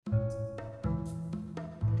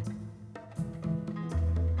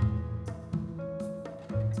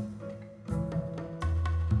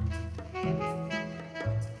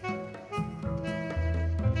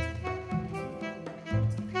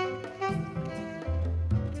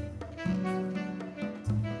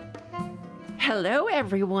Hello,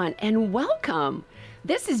 everyone, and welcome.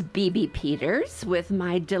 This is BB Peters with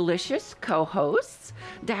my delicious co-hosts,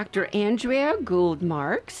 Dr. Andrea Gould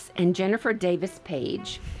Marks and Jennifer Davis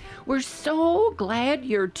Page. We're so glad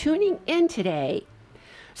you're tuning in today.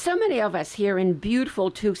 So many of us here in beautiful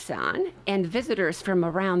Tucson and visitors from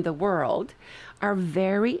around the world are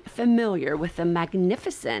very familiar with the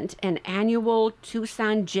magnificent and annual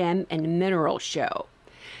Tucson Gem and Mineral Show.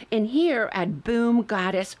 And here at Boom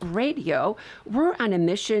Goddess Radio, we're on a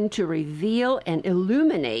mission to reveal and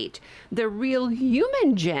illuminate the real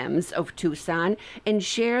human gems of Tucson and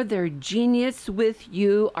share their genius with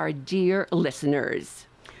you, our dear listeners.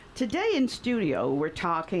 Today in studio, we're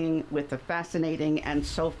talking with the fascinating and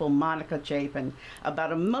soulful Monica Chapin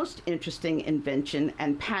about a most interesting invention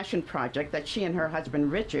and passion project that she and her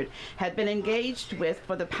husband Richard had been engaged with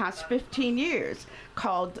for the past 15 years,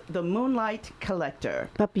 called the Moonlight Collector.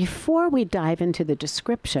 But before we dive into the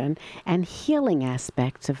description and healing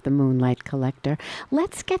aspects of the Moonlight Collector,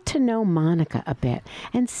 let's get to know Monica a bit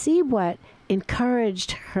and see what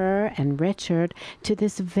encouraged her and Richard to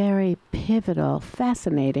this very pivotal,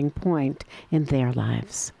 fascinating point in their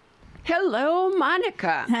lives. Hello,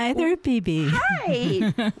 Monica. Hi there, BB.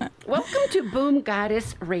 Hi. Welcome to Boom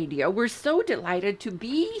Goddess Radio. We're so delighted to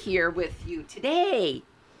be here with you today.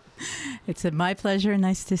 It's my pleasure.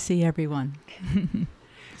 Nice to see everyone.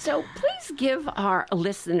 So please give our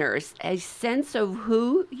listeners a sense of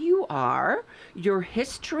who you are, your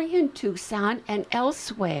history in Tucson and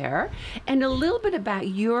elsewhere, and a little bit about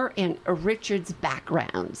your and Richard's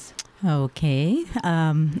backgrounds. Okay.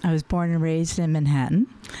 I was born and raised in Manhattan,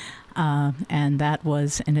 and that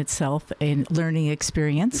was in itself a learning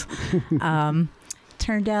experience.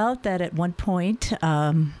 Turned out that at one point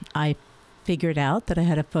I figured out that I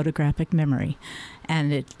had a photographic memory,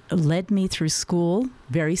 and it led me through school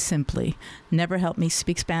very simply. Never helped me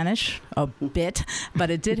speak Spanish a bit, but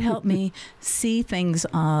it did help me see things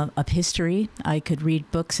of history. I could read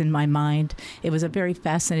books in my mind. It was a very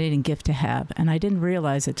fascinating gift to have, and I didn't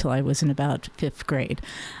realize it till I was in about 5th grade.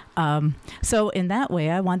 So in that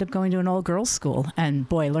way, I wound up going to an all-girls school, and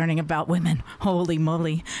boy, learning about women, holy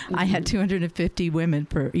moly. Mm-hmm. I had 250 women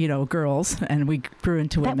girls, and we grew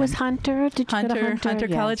into women. That was Hunter? Did you go to Hunter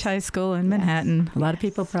yes. College High School in Manhattan. Yes. A lot of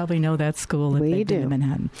people probably know that school if they've been in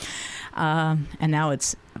Manhattan. And now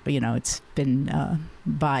it's been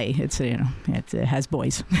it has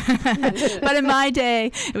boys. But in my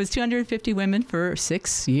day, it was 250 women for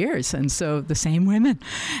 6 years, and so the same women.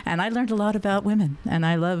 And I learned a lot about women, and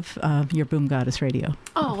I love your Boom Goddess Radio.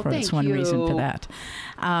 Oh, thank you. That's one reason for that.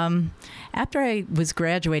 After I was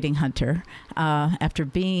graduating Hunter, after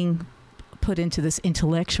being put into this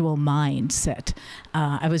intellectual mindset.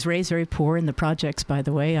 I was raised very poor in the projects, by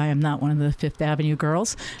the way. I am not one of the Fifth Avenue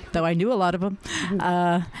girls, though I knew a lot of them.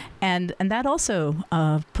 And that also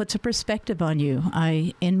puts a perspective on you.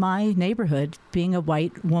 In my neighborhood, being a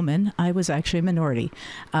white woman, I was actually a minority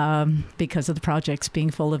because of the projects being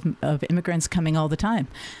full of immigrants coming all the time.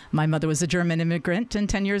 My mother was a German immigrant, and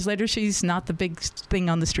 10 years later, she's not the big thing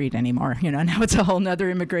on the street anymore. Now it's a whole nother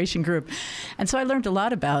immigration group. And so I learned a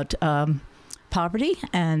lot about poverty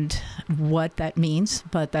and what that means,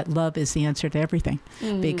 but that love is the answer to everything.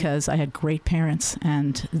 Mm-hmm. Because I had great parents,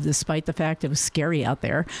 and despite the fact it was scary out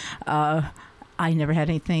there, I never had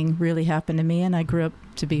anything really happen to me, and I grew up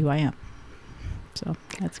to be who I am. So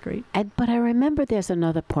that's great. But I remember there's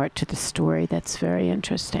another part to the story that's very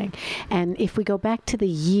interesting. And if we go back to the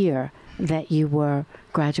year that you were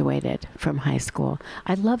graduated from high school,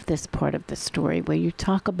 I love this part of the story where you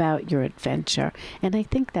talk about your adventure, and I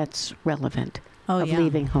think that's relevant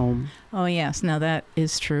leaving home. Oh, yes. Now, that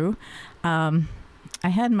is true. I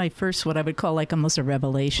had my first, what I would call like almost a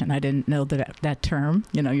revelation. I didn't know that term.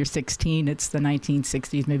 You're 16. It's the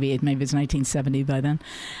 1960s. Maybe it's 1970 by then.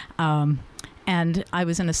 And I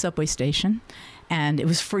was in a subway station, and it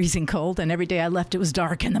was freezing cold, and every day I left, it was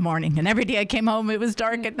dark in the morning, and every day I came home, it was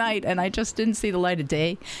dark at night, and I just didn't see the light of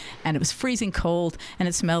day, and it was freezing cold, and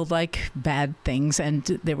it smelled like bad things, and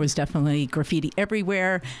there was definitely graffiti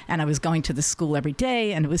everywhere, and I was going to the school every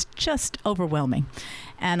day, and it was just overwhelming.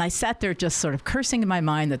 And I sat there just sort of cursing in my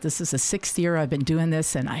mind that this is the 6th year I've been doing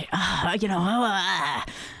this, and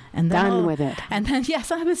And then, Done with it. And then,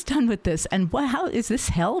 yes, I was done with this. And how is this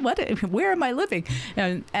hell? Where am I living?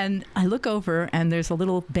 And I look over, and there's a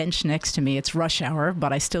little bench next to me. It's rush hour,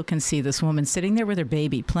 but I still can see this woman sitting there with her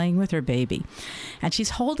baby, playing with her baby. And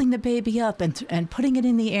she's holding the baby up and putting it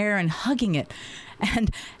in the air and hugging it.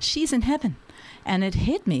 And she's in heaven. And it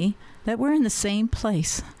hit me that we're in the same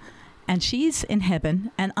place. And she's in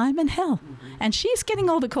heaven, and I'm in hell. Mm-hmm. And she's getting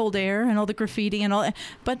all the cold air and all the graffiti and all that.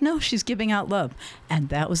 But no, she's giving out love. And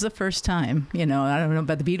that was the first time, I don't know,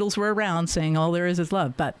 but the Beatles were around saying all there is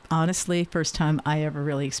love. But honestly, first time I ever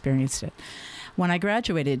really experienced it. When I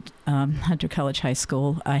graduated Hunter College High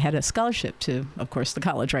School, I had a scholarship to, of course, the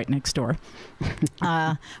college right next door.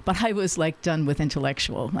 But I was done with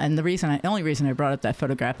intellectual. And the only reason I brought up that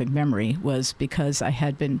photographic memory was because I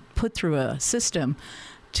had been put through a system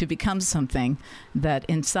to become something that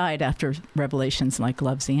inside, after revelations like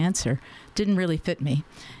Love's the Answer, didn't really fit me.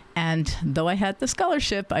 And though I had the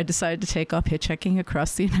scholarship, I decided to take off hitchhiking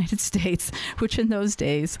across the United States, which in those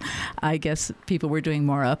days, I guess people were doing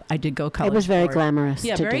more up. I did go college. It was very board. glamorous.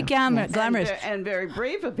 Yeah, to very do. glamorous. And very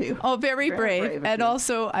brave of you. Oh, very brave. And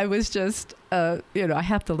also, I was just, I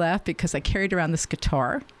have to laugh because I carried around this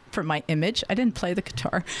guitar for my image. I didn't play the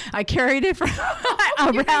guitar. I carried it around.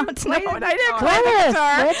 I didn't play the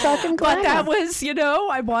guitar. We're talking but that was,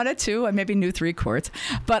 I wanted to. I maybe knew 3 chords,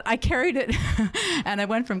 but I carried it, and I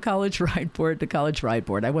went from college ride board to college ride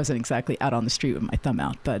board. I wasn't exactly out on the street with my thumb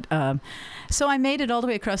out, but so I made it all the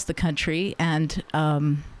way across the country, and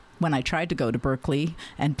when I tried to go to Berkeley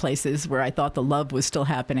and places where I thought the love was still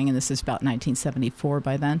happening, and this is about 1974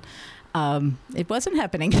 by then, it wasn't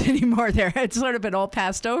happening anymore there. It's sort of been all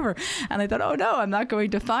passed over. And I thought, oh, no, I'm not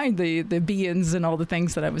going to find the be-ins and all the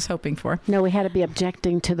things that I was hoping for. No, we had to be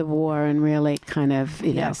objecting to the war and really kind of,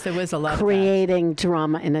 there was a lot creating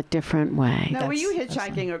drama in a different way. Now, were you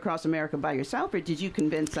hitchhiking across America by yourself, or did you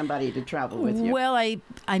convince somebody to travel with you? Well,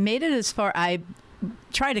 I made it as far... I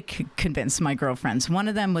try to convince my girlfriends. One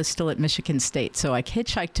of them was still at Michigan State, so I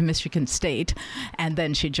hitchhiked to Michigan State, and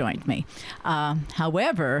then she joined me.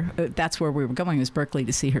 However, that's where we were going, was Berkeley,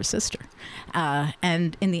 to see her sister.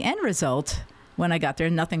 And in the end result, when I got there,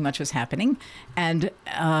 nothing much was happening, and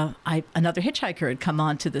another hitchhiker had come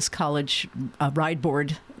on to this college ride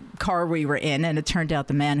board car we were in, and it turned out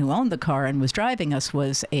the man who owned the car and was driving us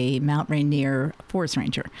was a Mount Rainier forest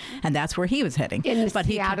ranger, and that's where he was heading. In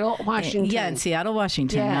Seattle, Washington. Yeah, in Seattle,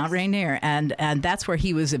 Washington, yes. Mount Rainier, and that's where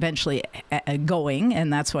he was eventually going,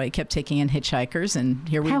 and that's why he kept taking in hitchhikers, and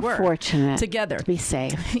here we were. How fortunate together to be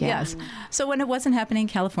safe. Yeah. Yes. So when it wasn't happening in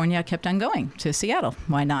California, I kept on going to Seattle.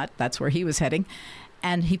 Why not? That's where he was heading,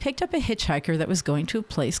 and he picked up a hitchhiker that was going to a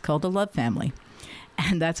place called the Love Family.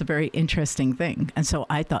 And that's a very interesting thing. And so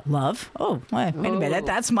I thought, Love? Oh, wait a minute.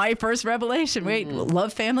 That's my first revelation. Wait,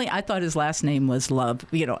 Love Family? I thought his last name was Love,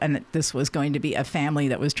 and this was going to be a family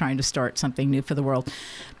that was trying to start something new for the world.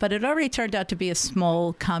 But it already turned out to be a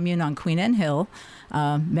small commune on Queen Anne Hill.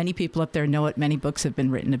 Many people up there know it. Many books have been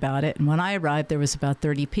written about it. And when I arrived, there was about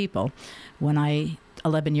 30 people. When I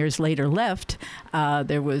 11 years later left,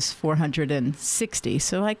 there was 460.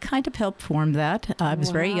 So I kind of helped form that. I was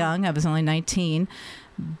very young. I was only 19.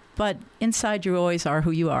 But inside you always are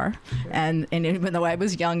who you are. And even though I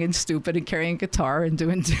was young and stupid and carrying a guitar and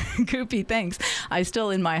doing goofy things, I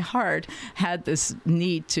still in my heart had this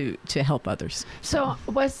need to help others. So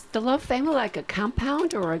was the Love Family like a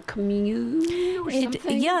compound or a commune or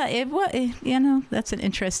something? It was. That's an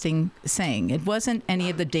interesting saying. It wasn't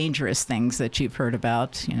any of the dangerous things that you've heard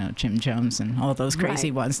about, Jim Jones and all those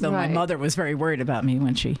crazy ones. Though my mother was very worried about me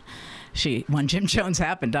when when Jim Jones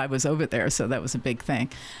happened, I was over there, so that was a big thing.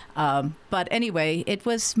 But anyway, it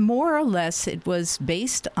was more or less, it was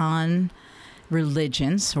based on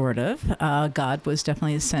religion, sort of. God was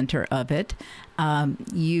definitely the center of it.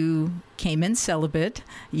 You came in celibate.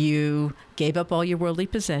 You gave up all your worldly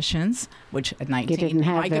possessions, which at 19, you didn't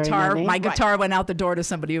have my guitar went out the door to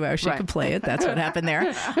somebody who actually could play it. That's what happened there.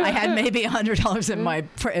 I had maybe $100 in my,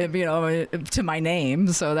 to my name,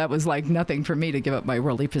 so that was like nothing for me to give up my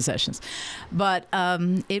worldly possessions. But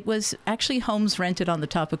it was actually homes rented on the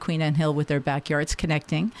top of Queen Anne Hill with their backyards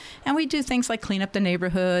connecting, and we do things like clean up the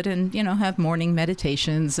neighborhood and have morning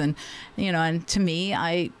meditations, and and to me,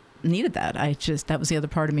 I needed that. That was the other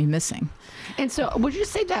part of me missing. And so would you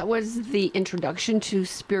say that was the introduction to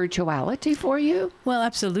spirituality for you? Well,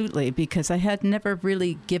 absolutely, because I had never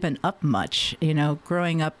really given up much.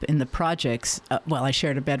 Growing up in the projects, I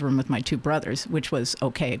shared a bedroom with my 2 brothers, which was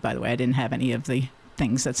okay, by the way. I didn't have any of the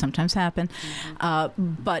things that sometimes happen.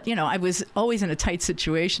 But, I was always in a tight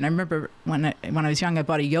situation. I remember when I was young, I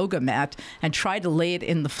bought a yoga mat and tried to lay it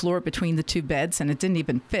in the floor between the two beds, and it didn't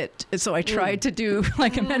even fit. So I tried to do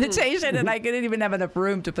like a meditation, and I didn't even have enough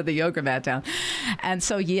room to put the yoga mat down. And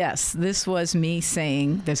so, yes, this was me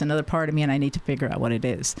saying, there's another part of me, and I need to figure out what it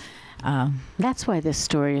is. That's why this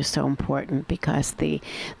story is so important, because the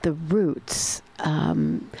roots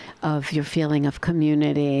of your feeling of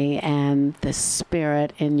community and the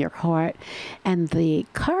spirit in your heart and the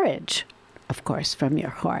courage, of course, from your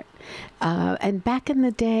heart. And back in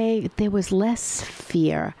the day, there was less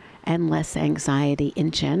fear and less anxiety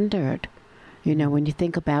engendered. When you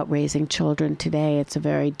think about raising children today, it's a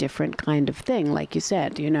very different kind of thing. Like you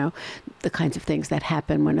said, the kinds of things that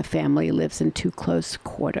happen when a family lives in too close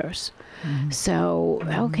quarters. So,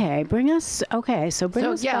 bring us back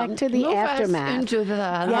to the move aftermath. Us into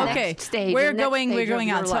the next stage. We're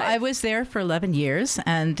going on. So I was there for 11 years,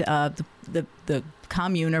 and the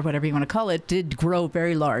commune, or whatever you want to call it, did grow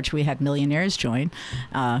very large. We had millionaires join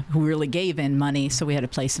who really gave in money. So we had a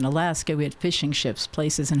place in Alaska. We had fishing ships,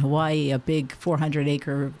 places in Hawaii, a big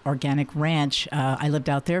 400-acre organic ranch. I lived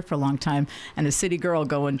out there for a long time. And a city girl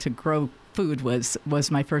going to grow food was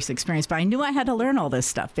my first experience. But I knew I had to learn all this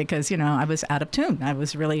stuff because, I was out of tune. I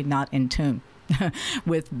was really not in tune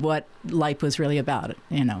with what life was really about,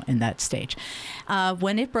 in that stage.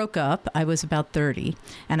 When it broke up, I was about 30,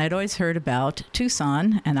 and I'd always heard about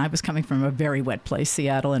Tucson, and I was coming from a very wet place,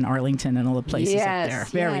 Seattle and Arlington and all the places up there.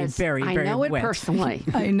 Very, very, very wet. I know it personally.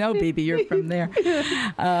 I know, baby, you're from there.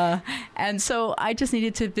 And so I just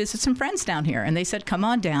needed to visit some friends down here, and they said, come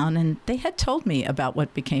on down, and they had told me about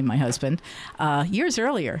what became my husband years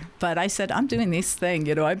earlier, but I said, I'm doing this thing,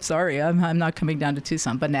 I'm sorry, I'm not coming down to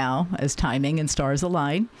Tucson. But now, as timing and stars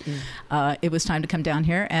align, it was time to come down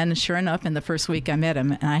here. And sure enough, in the first week I met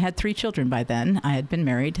him, and I had 3 children by then. I had been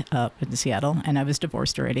married up in Seattle, and I was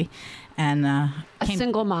divorced already. And a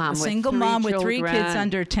single mom with 3 kids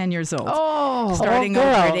under 10 years old. Starting over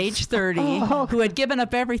at age 30, who had given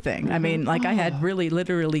up everything. I mean, I had really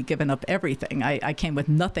literally given up everything. I came with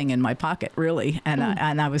nothing in my pocket, really, and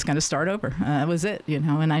I was going to start over. That was it,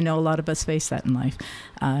 and I know a lot of us face that in life.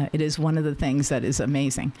 It is one of the things that is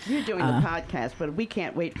amazing. You're doing the podcast, but we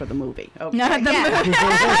can't wait for the movie. Okay.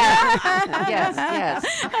 Yes.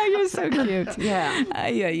 Oh, you're so cute. Yeah.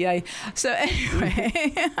 So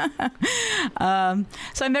anyway,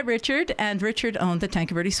 so I met Richard, and Richard owned the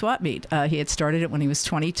Tanque Verde Swap Meet. He had started it when he was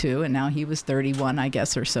 22, and now he was 31, I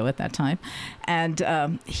guess, or so at that time.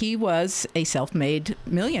 And he was a self-made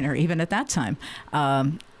millionaire even at that time.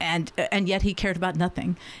 And yet he cared about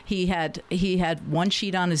nothing. He had one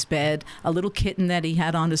sheet on his bed, a little kitten that he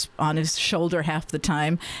had on his shoulder half the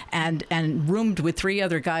time, and roomed with 3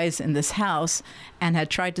 other guys in this house, and had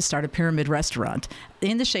tried to start a pyramid restaurant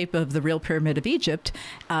in the shape of the real pyramid of Egypt,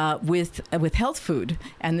 with health food.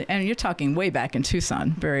 And you're talking way back in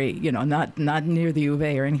Tucson, very not near the U of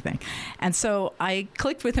A or anything. And so I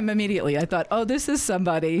clicked with him immediately. I thought, oh, this is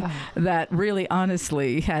somebody that really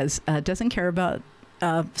honestly doesn't care about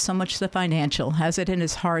so much the financial, has it in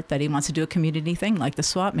his heart that he wants to do a community thing like the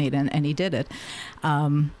swap meet, and he did it.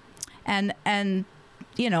 And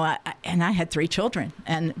I had 3 children,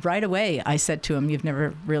 and right away I said to him, you've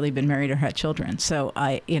never really been married or had children. So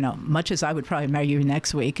much as I would probably marry you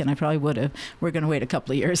next week, and I probably would have, we're going to wait a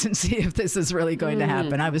couple of years and see if this is really going to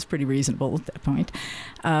happen. I was pretty reasonable at that point.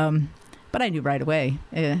 But I knew right away,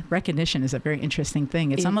 recognition is a very interesting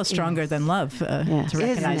thing. It's almost stronger than love to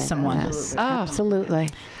recognize someone. Yes, absolutely.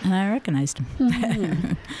 And I recognized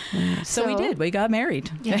him. So we did. We got married.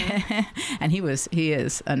 Yeah. And he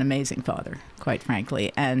is an amazing father, quite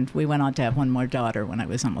frankly. And we went on to have one more daughter when I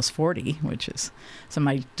was almost 40, so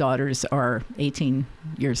my daughters are 18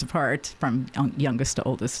 years apart from youngest to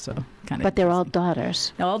oldest. So kind of. But they're all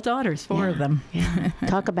daughters. All daughters, 4 of them. Yeah.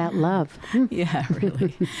 Talk about love. Yeah,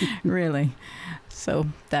 really, really. So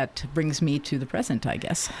that brings me to the present, I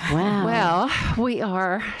guess. Wow. Well, we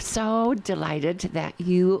are so delighted that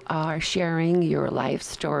you are sharing your life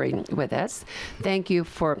story with us. Thank you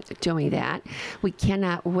for doing that. We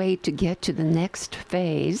cannot wait to get to the next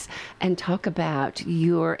phase and talk about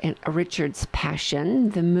your and Richard's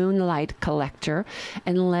passion, the Moonlight Collector,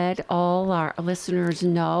 and let all our listeners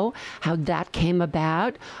know how that came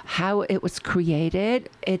about, how it was created,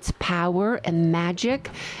 its power and magic.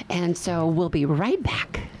 And so we'll be right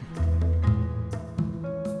back.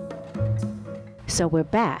 So we're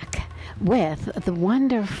back with the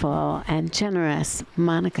wonderful and generous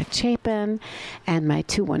Monica Chapin and my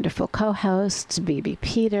two wonderful co-hosts, B.B.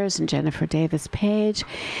 Peters and Jennifer Davis Page,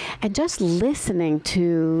 and just listening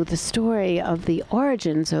to the story of the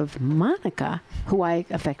origins of Monica, who I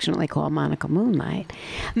affectionately call Monica Moonlight,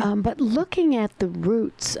 but looking at the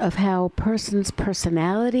roots of how a person's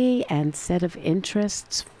personality and set of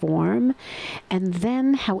interests form, and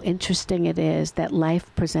then how interesting it is that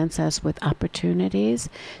life presents us with opportunities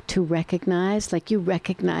to recognize, like you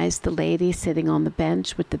recognized the lady sitting on the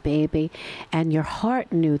bench with the baby, and your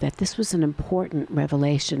heart knew that this was an important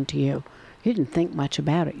revelation to you. You didn't think much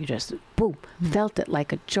about it. You just, boom, felt it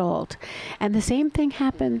like a jolt. And the same thing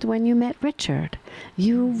happened when you met Richard.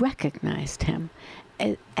 You recognized him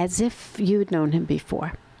as if you'd known him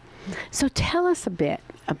before. So tell us a bit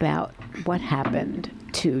about what happened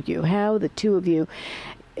to you, how the two of you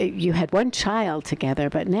had one child together,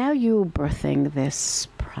 but now you're birthing this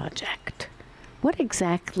project. What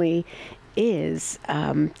exactly is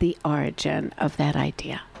the origin of that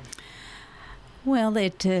idea? Well,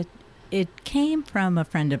 it came from a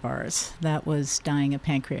friend of ours that was dying of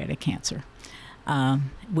pancreatic cancer,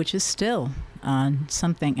 which is still on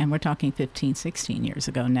something, and we're talking 15, 16 years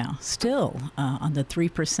ago now, still on the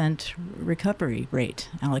 3% recovery rate.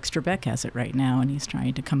 Alex Trebek has it right now, and he's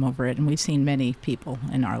trying to come over it, and we've seen many people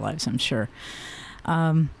in our lives, I'm sure.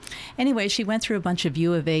 Anyway, she went through a bunch of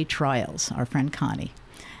U of A trials, our friend Connie.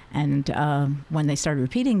 And when they started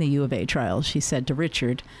repeating the U of A trials, she said to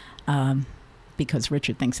Richard, because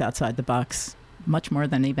Richard thinks outside the box much more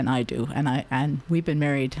than even I do, and we've been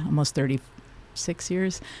married almost 36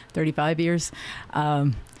 years, 35 years.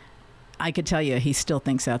 I could tell you he still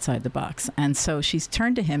thinks outside the box. And so she's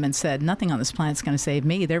turned to him and said, nothing on this planet's going to save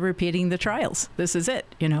me. They're repeating the trials. This is it.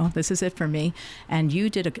 This is it for me. And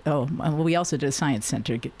you did we also did a science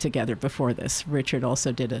center together before this. Richard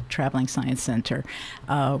also did a traveling science center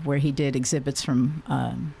where he did exhibits from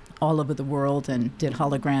all over the world and did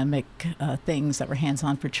hologramic things that were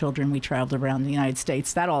hands-on for children. We traveled around the United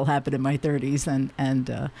States. That all happened in my 30s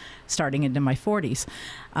and starting into my 40s.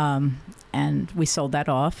 And we sold that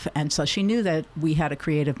off. And so she knew that we had a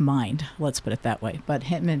creative mind, let's put it that way, but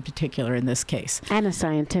him in particular in this case. And a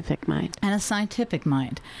scientific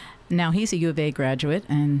mind. Now, he's a U of A graduate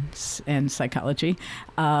and psychology,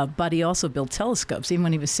 but he also built telescopes. Even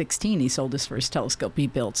when he was 16, he sold his first telescope he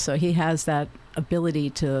built. So he has that ability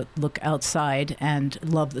to look outside and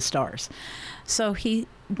love the stars. So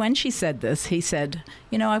when she said this, he said,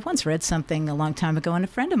 I once read something a long time ago, and a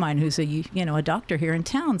friend of mine who's a doctor here in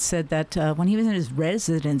town said that when he was in his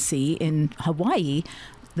residency in Hawaii,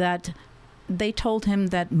 that they told him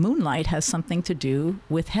that moonlight has something to do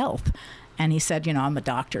with health. And he said, I'm a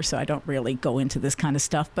doctor, so I don't really go into this kind of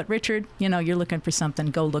stuff. But Richard, you're looking for something,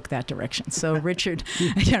 go look that direction. So Richard,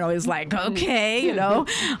 is like, okay,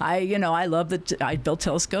 I love I built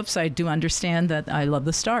telescopes. I do understand that I love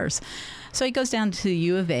the stars. So he goes down to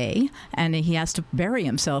U of A, and he has to bury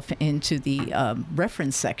himself into the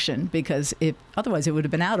reference section because otherwise it would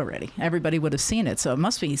have been out already. Everybody would have seen it. So it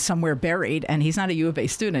must be somewhere buried, and he's not a U of A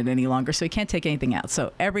student any longer, so he can't take anything out.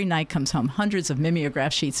 So every night comes home hundreds of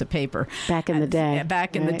mimeograph sheets of paper. Back in the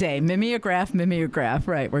day. Mimeograph,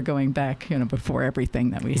 right. We're going back, before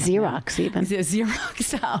everything that we had. Xerox even.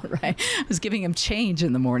 Xerox out, right. I was giving him change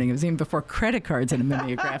in the morning. It was even before credit cards in a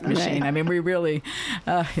mimeograph machine. Right. I mean, we really...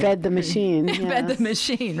 fed the machine. Fed the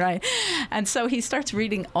machine, right. And so he starts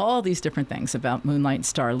reading all these different things about moonlight and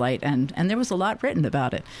starlight, and there was a lot written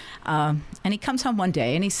about it. And he comes home one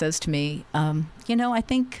day and he says to me, I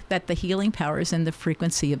think that the healing power is in the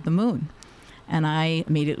frequency of the moon. And I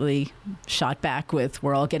immediately shot back with,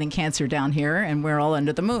 we're all getting cancer down here and we're all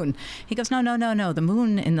under the moon. He goes, no. The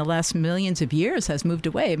moon in the last millions of years has moved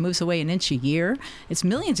away. It moves away an inch a year. It's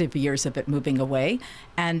millions of years of it moving away.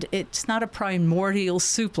 And it's not a primordial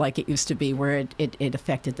soup like it used to be, where it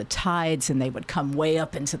affected the tides and they would come way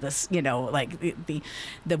up into this, like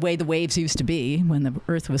the way the waves used to be when the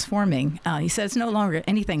Earth was forming. He says no longer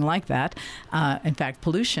anything like that. In fact,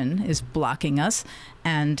 pollution is blocking us.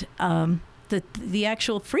 And the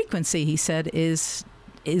actual frequency, he said, is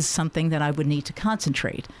something that I would need to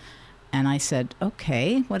concentrate. And I said,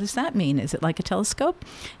 okay, what does that mean? Is it like a telescope?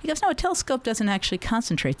 He goes, no, a telescope doesn't actually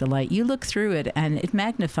concentrate the light. You look through it and it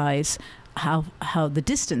magnifies how the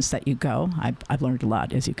distance that you go. I've learned a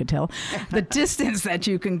lot, as you could tell. The distance that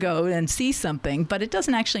you can go and see something, but it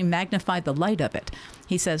doesn't actually magnify the light of it.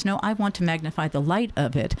 He says, no, I want to magnify the light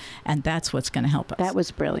of it, and that's what's going to help us. That was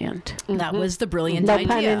brilliant. Mm-hmm. That was the brilliant no idea.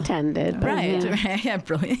 No pun intended. Right. Yeah. Yeah,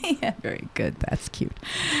 brilliant. Yeah, very good. That's cute.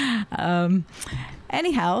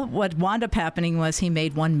 Anyhow, what wound up happening was he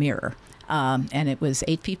made one mirror. and it was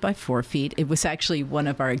 8 feet by 4 feet. It was actually one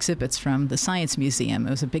of our exhibits from the Science Museum. It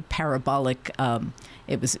was a big parabolic.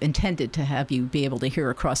 It was intended to have you be able to hear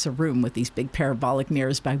across a room with these big parabolic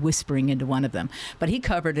mirrors by whispering into one of them. But he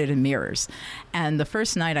covered it in mirrors. And the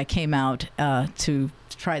first night I came out to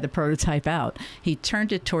try the prototype out, he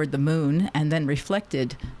turned it toward the moon and then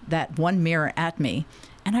reflected that one mirror at me.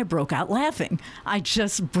 And I broke out laughing. I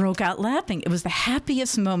just broke out laughing. It was the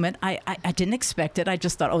happiest moment. I didn't expect it. I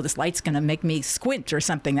just thought, oh, this light's going to make me squint or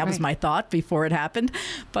something. That was my thought before it happened.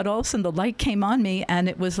 But all of a sudden, the light came on me, and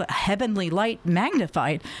it was a heavenly light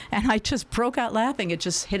magnified. And I just broke out laughing. It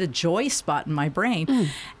just hit a joy spot in my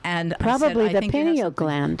brain. And probably I said, the pineal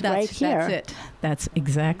gland right here. That's it. That's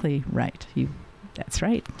exactly right. That's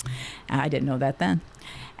right. I didn't know that then.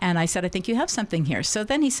 And I said, I think you have something here. So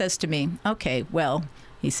then he says to me, okay, well,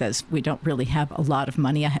 he says, we don't really have a lot of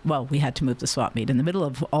money. We had to move the swap meet. In the middle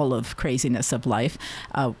of all of craziness of life,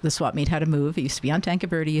 the swap meet had to move. It used to be on Tanque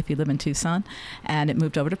Verde if you live in Tucson, and it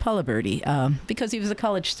moved over to Palo Verde because he was a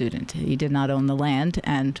college student. He did not own the land,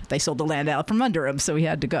 and they sold the land out from under him, so he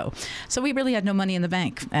had to go. So we really had no money in the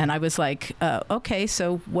bank. And I was like, okay,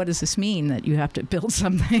 so what does this mean that you have to build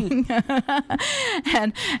something?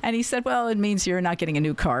 and he said, well, it means you're not getting a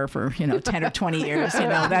new car for 10 or 20 years.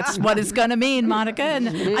 That's what it's going to mean, Monica.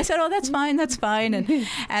 And I said, oh, that's fine.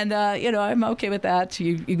 And I'm okay with that.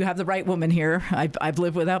 You have the right woman here. I've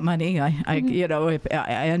lived without money.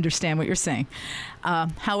 I understand what you're saying.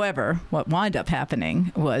 However, what wound up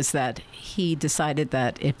happening was that he decided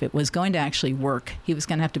that if it was going to actually work, he was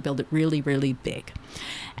going to have to build it really, really big.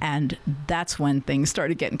 And that's when things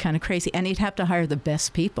started getting kind of crazy. And he'd have to hire the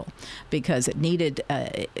best people because it needed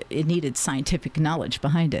scientific knowledge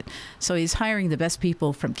behind it. So he's hiring the best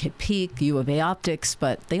people from Kitt Peak, U of A Optics,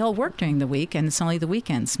 but they all work during the week, and it's only the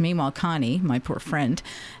weekends. Meanwhile, Connie, my poor friend,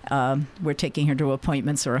 we're taking her to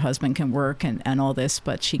appointments so her husband can work and all this,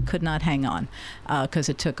 but she could not hang on because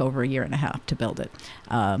it took over 1.5 years to build it.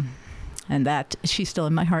 And that she's still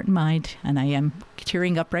in my heart and mind, and I am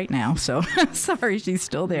tearing up right now. So sorry, she's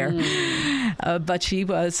still there. But she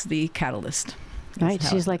was the catalyst. Right,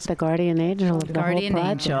 she's like the guardian angel of the whole project. Guardian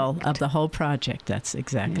angel of the whole project. That's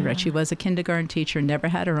exactly right. She was a kindergarten teacher, never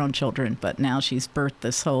had her own children, but now she's birthed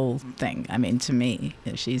this whole thing. I mean, to me,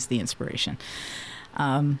 she's the inspiration.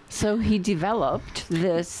 So he developed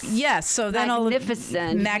this. Yes. So then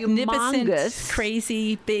magnificent, humongous,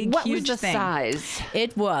 crazy, big, what huge was the thing. Size?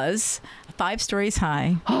 It was 5 stories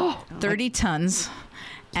high, 30 tons.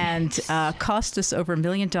 And cost us over $1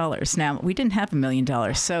 million. Now, we didn't have $1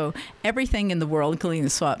 million, so everything in the world, including the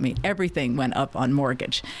swap meet, everything went up on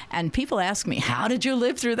mortgage. And people ask me, how did you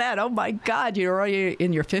live through that? Oh, my God, you're already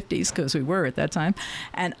in your 50s, because we were at that time.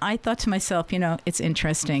 And I thought to myself, it's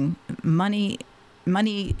interesting.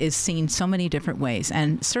 Money is seen so many different ways,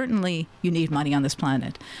 and certainly you need money on this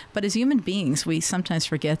planet. But as human beings, we sometimes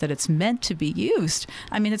forget that it's meant to be used.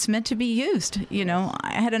 I mean, it's meant to be used.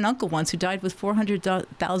 I had an uncle once who died with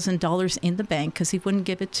 $400,000 in the bank because he wouldn't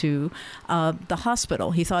give it to the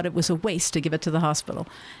hospital. He thought it was a waste to give it to the hospital.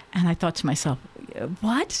 And I thought to myself,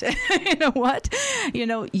 what? What?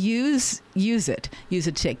 Use it. Use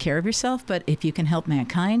it to take care of yourself. But if you can help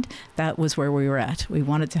mankind, that was where we were at. We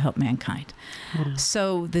wanted to help mankind. Yeah.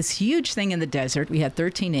 So this huge thing in the desert, we had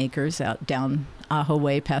 13 acres out down Ajo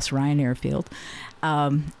Way past Ryan Airfield.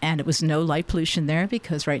 And it was no light pollution there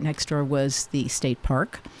because right next door was the state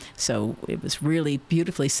park. So it was really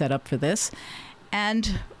beautifully set up for this.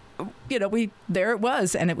 And there it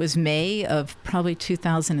was, and it was May of probably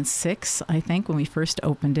 2006, I think, when we first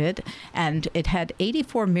opened it, and it had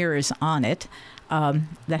 84 mirrors on it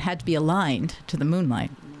that had to be aligned to the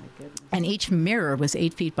moonlight. And each mirror was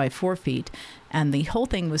 8 feet by 4 feet, and the whole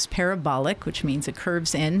thing was parabolic, which means it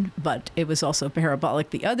curves in, but it was also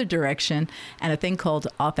parabolic the other direction, and a thing called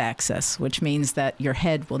off-axis, which means that your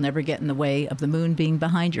head will never get in the way of the moon being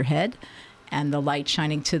behind your head, and the light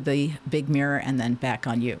shining to the big mirror and then back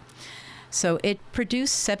on you. So it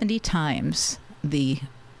produced 70 times the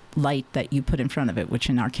light that you put in front of it, which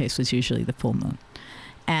in our case was usually the full moon.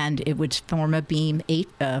 And it would form a beam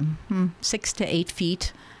 6 to 8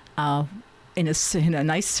 feet in a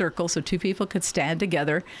nice circle, so two people could stand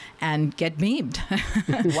together and get beamed.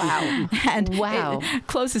 Wow. Wow.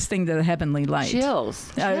 Closest thing to the heavenly light.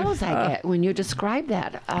 Chills I get when you describe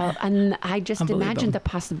that. And I just imagine the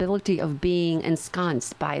possibility of being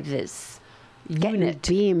ensconced by this unit.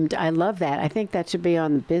 Beamed. I love that. I think that should be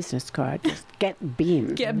on the business card. Just get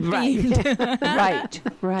beamed. Get beamed.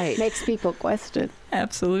 Right. Makes people question.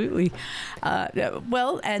 Absolutely.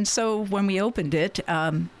 And so when we opened it,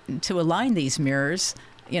 to align these mirrors,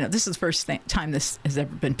 this is the first time this has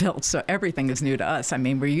ever been built, so everything is new to us. I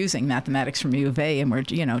mean, we're using mathematics from U of A, and we're,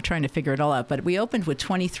 trying to figure it all out. But we opened with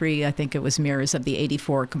 23, I think it was mirrors of the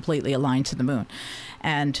 84 completely aligned to the moon.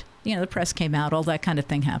 And, the press came out, all that kind of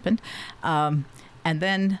thing happened. And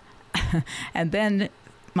then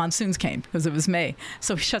monsoons came because it was May.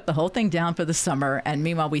 So we shut the whole thing down for the summer, and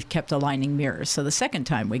meanwhile we kept aligning mirrors. So the second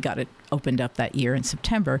time we got it opened up that year in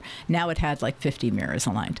September, now it had like 50 mirrors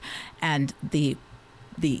aligned. And the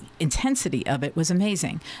intensity of it was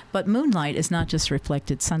amazing. But moonlight is not just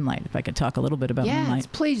reflected sunlight. If I could talk a little bit about moonlight. Yes,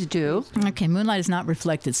 please do. Okay, moonlight is not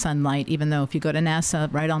reflected sunlight, even though if you go to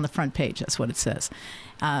NASA, right on the front page, that's what it says.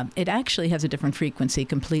 It actually has a different frequency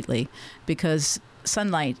completely, because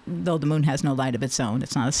sunlight, though the moon has no light of its own,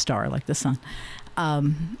 it's not a star like the sun.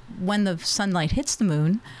 When the sunlight hits the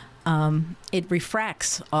moon, it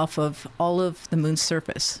refracts off of all of the moon's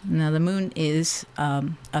surface. Now, the moon is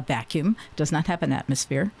a vacuum, does not have an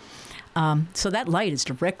atmosphere. So that light is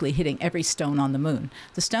directly hitting every stone on the moon.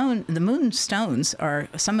 The moon stones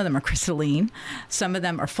some of them are crystalline, some of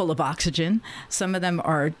them are full of oxygen, some of them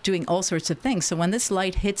are doing all sorts of things. So when this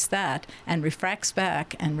light hits that and refracts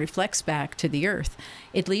back and reflects back to the Earth,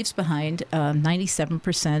 it leaves behind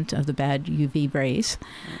 97% of the bad UV rays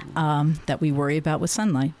that we worry about with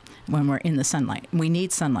sunlight. When we're in the sunlight. We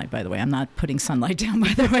need sunlight, by the way. I'm not putting sunlight down,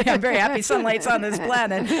 by the way. I'm very happy sunlight's on this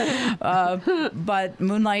planet. But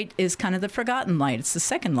moonlight is kind of the forgotten light. It's the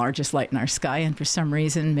second largest light in our sky, and for some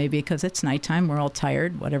reason, maybe because it's nighttime, we're all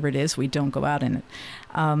tired, whatever it is, we don't go out in it.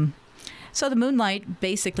 So the moonlight,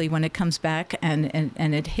 basically, when it comes back and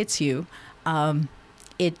it hits you,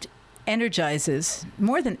 it energizes,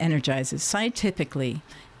 more than energizes, scientifically,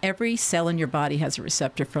 every cell in your body has a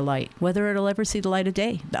receptor for light, whether it'll ever see the light of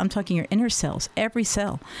day. I'm talking your inner cells, every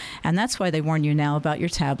cell. And that's why they warn you now about your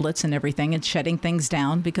tablets and everything and shutting things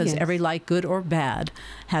down, because every light, good or bad,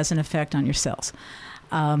 has an effect on your cells.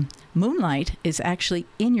 Moonlight is actually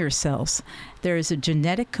in your cells. There is a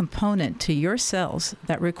genetic component to your cells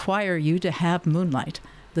that require you to have moonlight,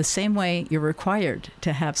 the same way you're required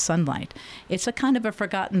to have sunlight. It's a kind of a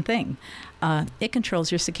forgotten thing. It controls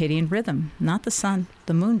your circadian rhythm, not the sun.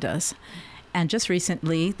 The moon does. And just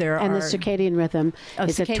recently, And the circadian rhythm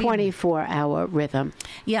is a 24-hour rhythm.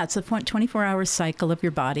 Yeah, it's a 24-hour cycle of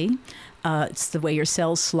your body. It's the way your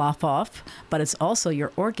cells slough off, but it's also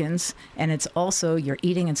your organs, and it's also your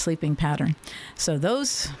eating and sleeping pattern. So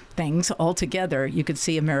those things all together, you could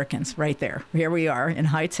see Americans right there. Here we are in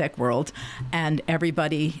high-tech world, and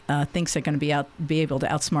everybody thinks they're going to be able to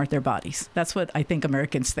outsmart their bodies. That's what I think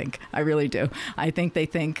Americans think. I really do. I think they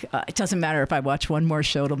think, it doesn't matter if I watch one more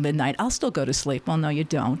show till midnight, I'll still go to sleep. Well, no, you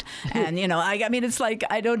don't. And, I mean, it's like,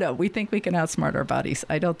 I don't know. We think we can outsmart our bodies.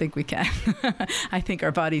 I don't think we can. I think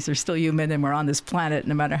our bodies are still human, and we're on this planet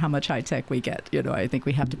no matter how much high tech we get. I think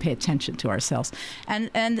we have to pay attention to ourselves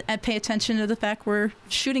and pay attention to the fact we're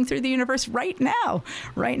shooting through the universe right now.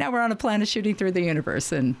 Right now we're on a planet shooting through the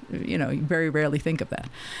universe, and you very rarely think of that.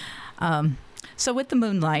 So with the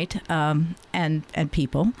moonlight and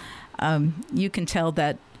people, you can tell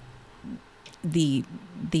that the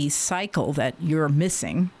cycle that you're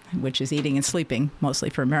missing, which is eating and sleeping, mostly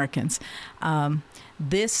for Americans,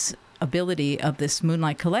 this ability of this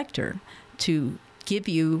moonlight collector to give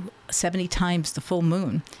you 70 times the full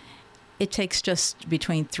moon, it takes just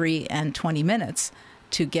between 3 and 20 minutes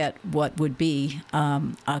to get what would be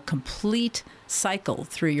a complete cycle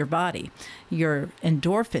through your body. Your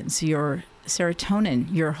endorphins, your serotonin,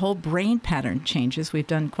 your whole brain pattern changes. We've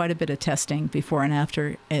done quite a bit of testing before and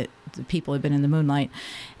after the people have been in the moonlight.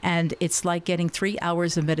 And it's like getting 3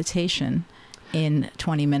 hours of meditation in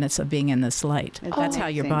 20 minutes of being in this light. That's how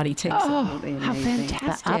your body takes it. Oh, how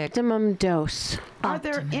fantastic. The optimum dose. Are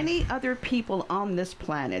there any other people on this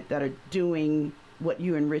planet that are doing what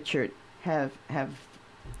you and Richard have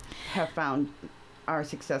found are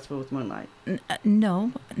successful with moonlight?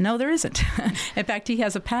 No, there isn't. In fact, he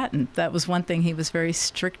has a patent. That was one thing he was very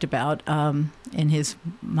strict about in his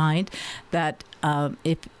mind, that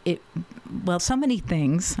so many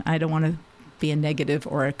things, I don't want to be a negative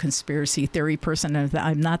or a conspiracy theory person.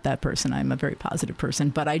 I'm not that person. I'm a very positive person,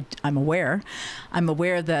 but I'm aware. I'm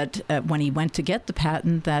aware that when he went to get the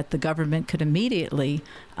patent, that the government could immediately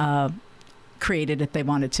create it if they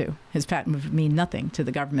wanted to. His patent would mean nothing to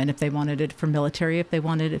the government if they wanted it for military, if they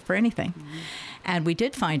wanted it for anything. Mm-hmm. And we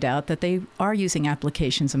did find out that they are using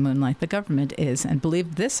applications of moonlight. The government is, and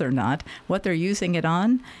believe this or not, what they're using it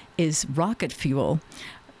on is rocket fuel.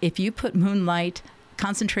 If you put moonlight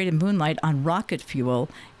concentrated moonlight on rocket fuel,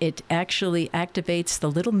 it actually activates the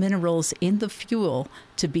little minerals in the fuel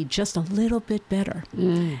to be just a little bit better.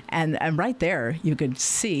 And right there, you could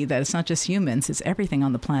see that it's not just humans, it's everything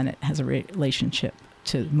on the planet has a relationship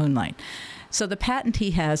to moonlight. So the patent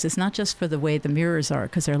he has is not just for the way the mirrors are,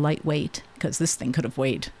 because they're lightweight, because this thing could have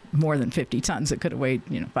weighed more than 50 tons. It could have weighed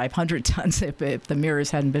 500 tons if the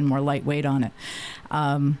mirrors hadn't been more lightweight on it.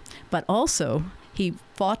 But also, he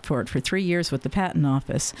fought for it for 3 years with the patent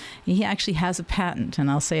office. He actually has a patent,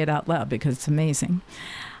 and I'll say it out loud because it's amazing,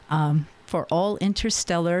 for all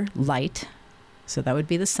interstellar light. So that would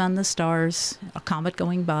be the sun, the stars, a comet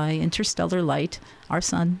going by, interstellar light, our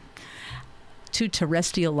sun, to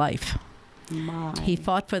terrestrial life. He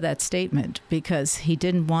fought for that statement because he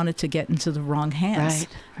didn't want it to get into the wrong hands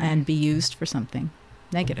and be used for something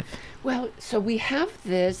negative. Well, so we have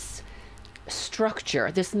this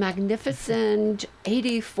structure, this magnificent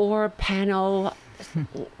 84-panel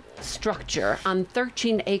structure on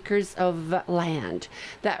 13 acres of land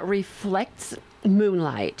that reflects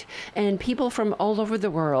moonlight, and people from all over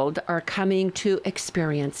the world are coming to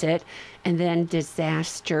experience it, and then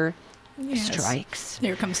disaster strikes.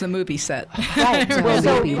 Here comes the movie set. Right.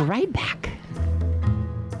 We'll be right back.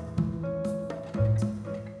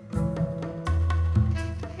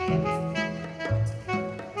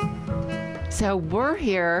 So we're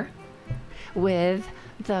here with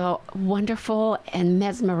the wonderful and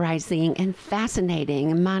mesmerizing and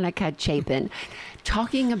fascinating Monica Chapin,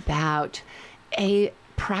 talking about a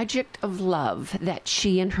project of love that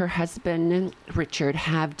she and her husband Richard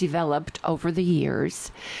have developed over the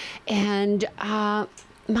years. And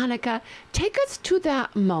Monica, take us to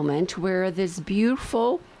that moment where this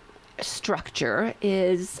beautiful structure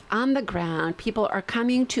is on the ground. People are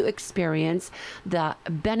coming to experience the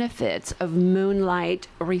benefits of moonlight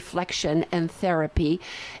reflection and therapy.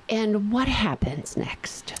 And what happens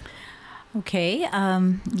next? Okay.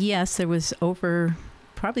 Yes, there was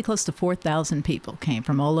probably close to 4,000 people came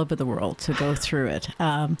from all over the world to go through it.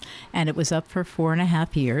 And it was up for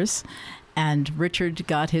 4.5 years. And Richard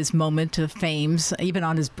got his moment of fame, even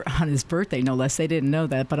on his birthday, no less. They didn't know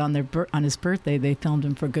that, but on his birthday, they filmed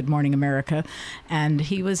him for Good Morning America, and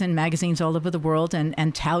he was in magazines all over the world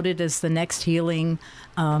and touted as the next healing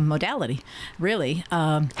modality. Really.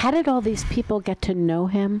 How did all these people get to know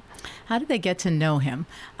him? How did they get to know him?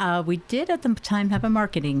 We did at the time have a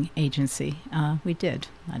marketing agency. We did.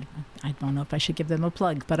 I don't know if I should give them a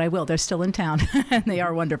plug, but I will. They're still in town, and they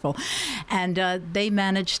are wonderful. And they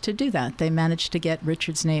managed to do that. They managed to get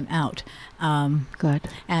Richard's name out. Good.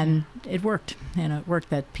 And it worked. It worked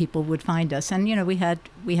that people would find us. And, we had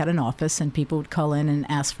an office, and people would call in and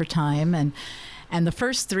ask for time. And the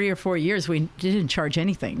first 3 or 4 years, we didn't charge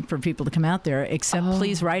anything for people to come out there, except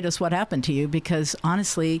please write us what happened to you, because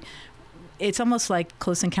honestly, it's almost like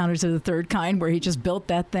Close Encounters of the Third Kind, where he just built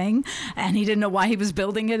that thing, and he didn't know why he was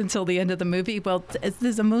building it until the end of the movie. Well,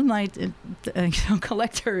 there's a moonlight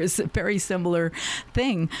collector is a very similar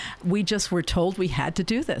thing. We just were told we had to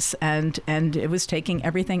do this, and it was taking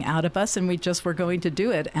everything out of us, and we just were going to do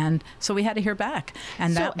it, and so we had to hear back.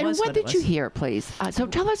 And what did you hear, please? So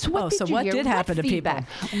tell us what did you hear? Did happen to feedback?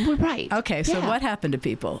 People? Right. Okay, so what happened to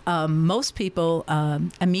people? Most people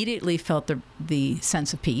immediately felt the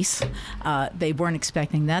sense of peace. They weren't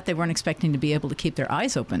expecting that. They weren't expecting to be able to keep their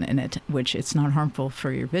eyes open in it, which it's not harmful for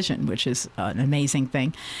your vision, which is an amazing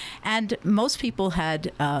thing. And most people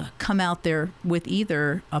had come out there with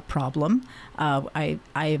either a problem. I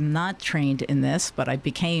am not trained in this, but I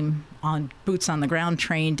became on boots on the ground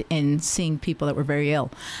trained in seeing people that were very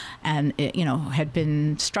ill and, had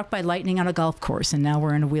been struck by lightning on a golf course, and now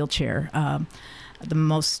we're in a wheelchair. The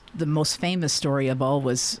most famous story of all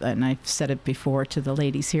was, and I've said it before to the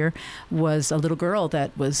ladies here, was a little girl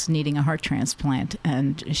that was needing a heart transplant,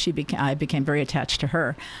 and I became very attached to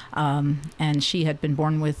her. And she had been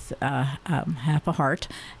born with half a heart,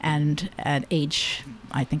 and at age,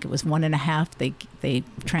 I think it was 1.5, they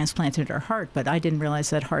transplanted her heart, but I didn't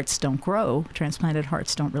realize that hearts don't grow. Transplanted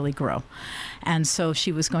hearts don't really grow. And so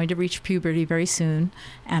she was going to reach puberty very soon,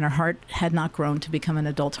 and her heart had not grown to become an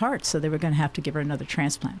adult heart, so they were going to have to give her another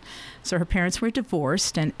transplant. So her parents were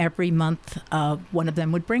divorced, and every month one of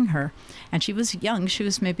them would bring her. And she was young. She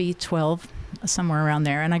was maybe 12, somewhere around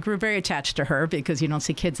there. And I grew very attached to her because you don't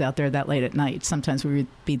see kids out there that late at night. Sometimes we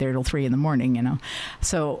would be there till 3 a.m,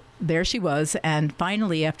 So there she was. And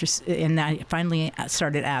finally, I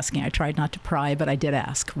started asking. I tried not to pry, but I did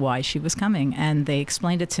ask why she was coming. And they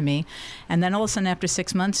explained it to me. And then all of a sudden, after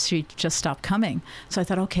 6 months, she just stopped coming. So I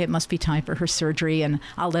thought, okay, it must be time for her surgery, and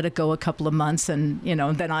I'll let it go a couple of months. And,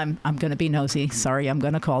 then I'm going to be nosy. Sorry, I'm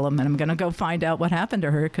going to call them, and I'm going to go find out what happened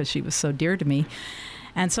to her because she was so dear to me.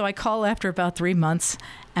 And so I called after about 3 months,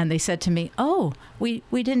 and they said to me, "Oh, we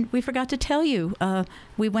forgot to tell you.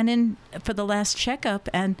 We went in for the last checkup,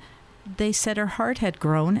 and they said her heart had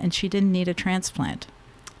grown, and she didn't need a transplant."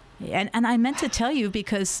 And I meant to tell you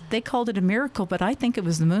because they called it a miracle, but I think it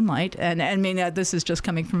was the moonlight. And I mean, this is just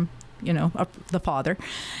coming from the father.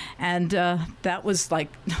 And that was like,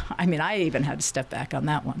 I even had to step back on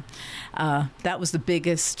that one. That was the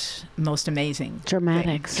biggest, most amazing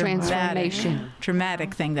dramatic transformation.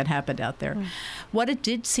 Dramatic thing that happened out there. What it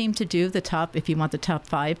did seem to do, if you want the top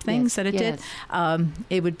 5 things that it did,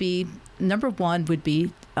 it would be, number 1 would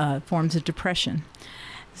be forms of depression.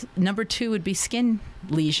 Number 2 would be skin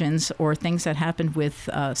lesions or things that happened with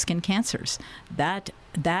skin cancers. That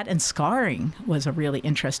and scarring was a really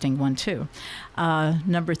interesting one too.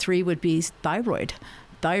 Number 3 would be thyroid.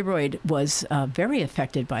 Thyroid was very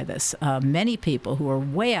affected by this. Many people who were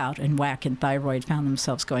way out in whack in thyroid found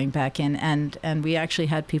themselves going back in, and we actually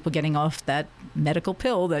had people getting off that medical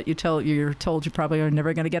pill that you're told you probably are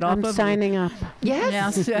never going to get off of. I'm signing up.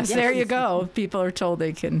 Yes, there you go. People are told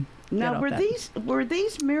they can. Now, were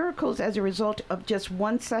these miracles as a result of just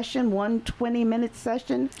one 20-minute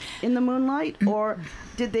session in the moonlight, or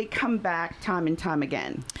did they come back time and time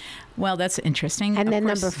again? Well, that's interesting. And then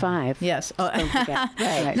number 5. Yes.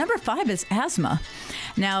 Right. Number 5 is asthma.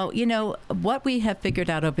 Now, what we have figured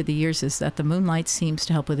out over the years is that the moonlight seems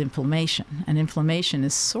to help with inflammation. And inflammation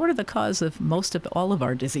is sort of the cause of most of all of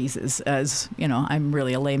our diseases. As, I'm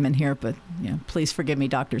really a layman here, but please forgive me,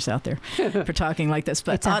 doctors out there, for talking like this.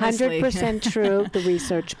 But it's 100% true. The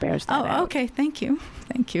research bears that out. Oh, okay. Thank you.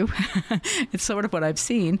 It's sort of what I've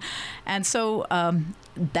seen. And so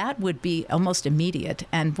that would be almost immediate.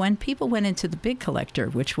 And when people went into the big collector,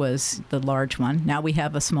 which was the large one, now we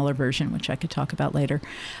have a smaller version, which I could talk about later.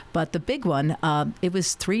 But the big one, it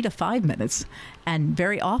was 3 to 5 minutes, and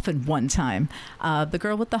very often one time. The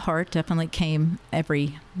girl with the heart definitely came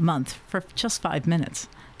every month for just 5 minutes.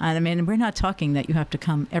 And we're not talking that you have to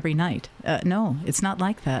come every night. No, it's not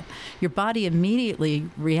like that. Your body immediately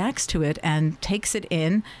reacts to it and takes it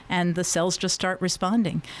in, and the cells just start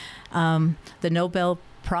responding. The Nobel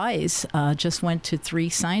Prize just went to 3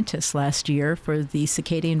 scientists last year for the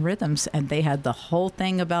circadian rhythms, and they had the whole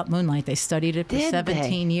thing about moonlight. They studied it for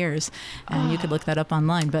 17 years, and you could look that up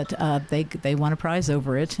online, but they won a prize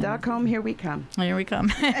over it. Stockholm, here we come. Here we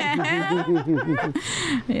come.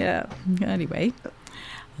 Yeah. Anyway.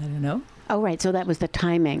 I don't know. Oh, right. So that was the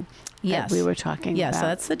timing that we were talking about. Yes, so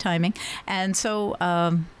that's the timing. And so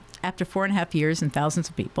after 4.5 years and thousands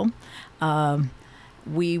of people,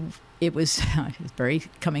 it was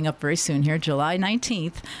coming up very soon here, July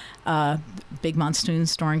 19th, big monsoon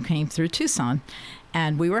storm came through Tucson.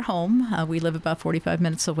 And we were home. We live about 45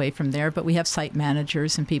 minutes away from there, but we have site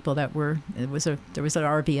managers and people there was an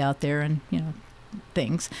RV out there and,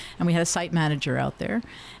 things. And we had a site manager out there.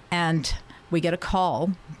 And we get a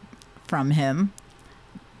call from him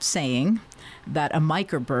saying that a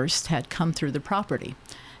microburst had come through the property.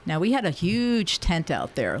 Now, we had a huge tent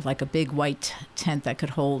out there, like a big white tent that could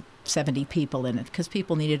hold 70 people in it, because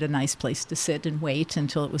people needed a nice place to sit and wait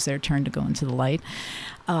until it was their turn to go into the light.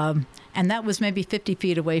 And that was maybe 50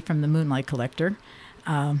 feet away from the moonlight collector,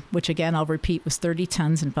 which, again, I'll repeat, was 30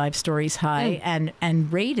 tons and 5 stories high,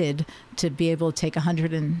 and rated to be able to take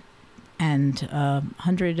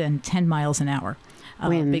 110 miles an hour.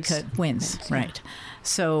 Winds, right.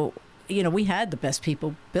 So, we had the best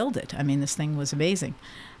people build it. This thing was amazing.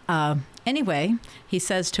 Anyway, he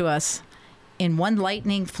says to us, in one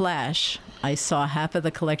lightning flash, I saw half of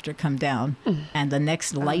the collector come down, and the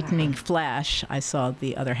next lightning flash, I saw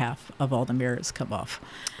the other half of all the mirrors come off.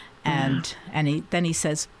 And then he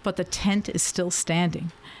says, but the tent is still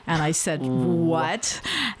standing. And I said, what?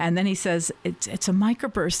 And then he says, it's a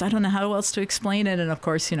microburst. I don't know how else to explain it. And of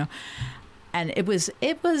course, and it was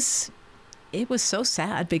so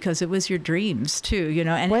sad because it was your dreams too,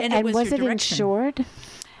 and it was your direction. Insured?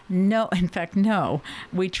 No, in fact, no.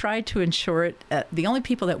 We tried to insure it. The only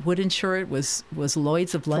people that would insure it was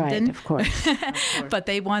Lloyd's of London. Right, of course. But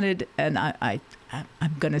they wanted, and I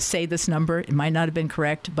I'm going to say this number. It might not have been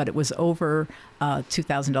correct, but it was over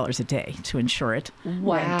 $2,000 a day to insure it.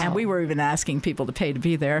 Wow. And we were even asking people to pay to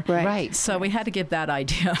be there. Right. So we had to give that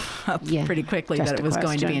idea up pretty quickly Just that it a was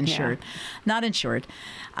going to be question, insured. Not insured.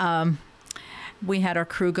 We had our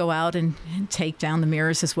crew go out and take down the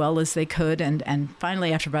mirrors as well as they could. And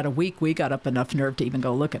finally, after about a week, we got up enough nerve to even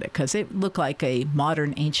go look at it because it looked like a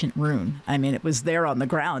modern ancient rune. I mean, it was there on the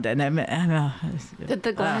ground. And Did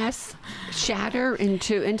the glass shatter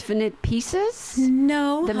into infinite pieces?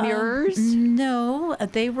 no. The mirrors? No.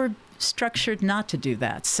 They were structured not to do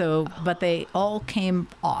that. So, but they all came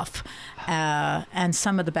off. And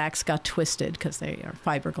some of the backs got twisted because they are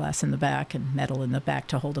fiberglass in the back and metal in the back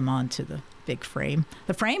to hold them on to the big frame.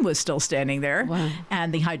 The frame was still standing there. Wow.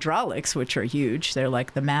 And the hydraulics, which are huge, they're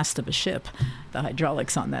like the mast of a ship, the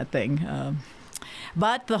hydraulics on that thing.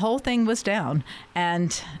 But the whole thing was down,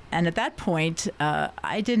 and at that point,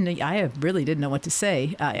 I really didn't know what to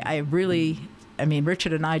say. I mean,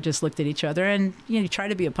 Richard and I just looked at each other, and you try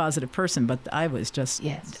to be a positive person, but I was just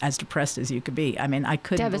as depressed as you could be. I mean, I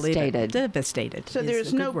couldn't believe it. Devastated. So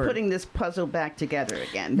there's no putting this puzzle back together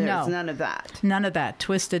again. There's none of that. None of that.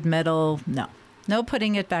 Twisted metal. No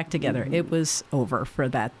putting it back together. It was over for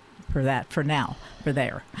now, for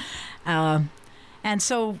there. And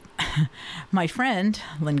so my friend,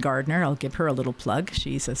 Lynn Gardner, I'll give her a little plug.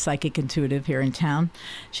 She's a psychic intuitive here in town.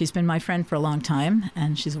 She's been my friend for a long time,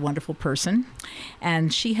 and she's a wonderful person.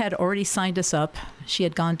 And she had already signed us up. She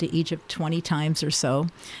had gone to Egypt 20 times or so,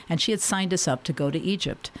 and she had signed us up to go to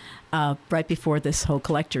Egypt right before this whole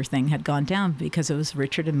collector thing had gone down because it was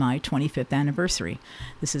Richard and my 25th anniversary.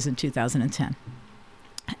 This is in 2010.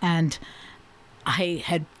 And I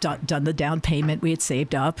had done the down payment. We had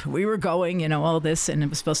saved up. We were going, all this, and it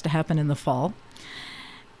was supposed to happen in the fall.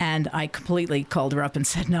 And I completely called her up and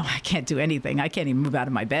said, no, I can't do anything. I can't even move out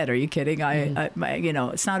of my bed. Are you kidding?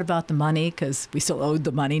 It's not about the money because we still owed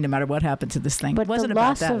the money no matter what happened to this thing. But it wasn't the about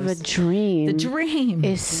loss that. of a dream. The dream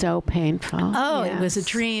is so painful. Oh, Yes. It was a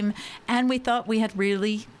dream. And we thought we had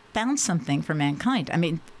really found something for mankind. I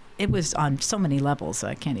mean, it was on so many levels.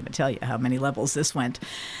 I can't even tell you how many levels this went.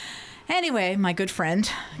 Anyway, my good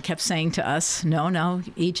friend kept saying to us, no,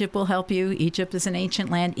 Egypt will help you. Egypt is an ancient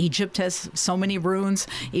land. Egypt has so many runes.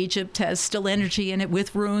 Egypt has still energy in it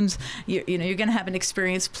with runes. You're going to have an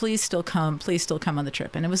experience. Please still come on the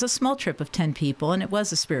trip. And it was a small trip of 10 people, and it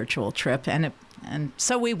was a spiritual trip. And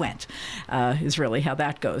so we went, is really how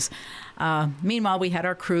that goes. Meanwhile, we had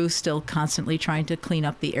our crew still constantly trying to clean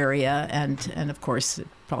up the area. And of course, it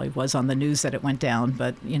probably was on the news that it went down,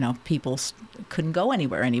 but, people couldn't go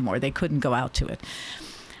anywhere anymore. They couldn't go out to it.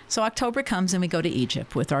 So October comes and we go to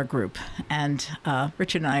Egypt with our group. And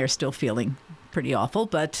Richard and I are still feeling pretty awful,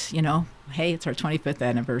 but, hey, it's our 25th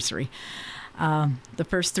anniversary. The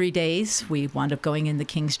first 3 days, we wound up going in the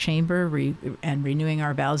King's Chamber and renewing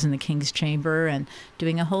our vows in the King's Chamber and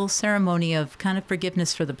doing a whole ceremony of kind of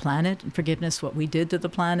forgiveness for the planet and forgiveness what we did to the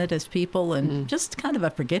planet as people and just kind of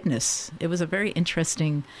a forgiveness. It was a very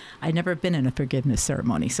interesting, I'd never been in a forgiveness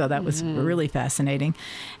ceremony, so that was really fascinating.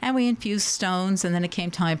 And we infused stones, and then it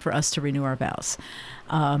came time for us to renew our vows.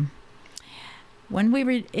 When we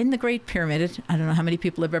were in the Great Pyramid, I don't know how many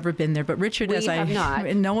people have ever been there, but Richard,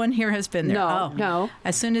 no one here has been there. No.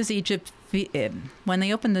 As soon as Egypt, when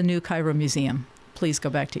they opened the new Cairo Museum, please go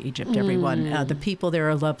back to Egypt, everyone. The people there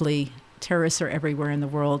are lovely. Terrorists are everywhere in the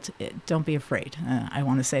world. Don't be afraid. I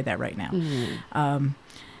want to say that right now,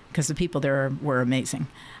 because the people there were amazing.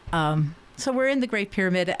 So we're in the Great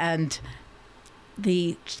Pyramid, and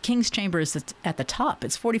the King's Chamber is at the top.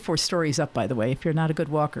 It's 44 stories up, by the way. If you're not a good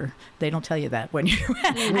walker, they don't tell you that when you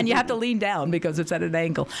and you have to lean down because it's at an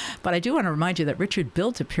angle. But I do want to remind you that Richard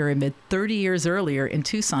built a pyramid 30 years earlier in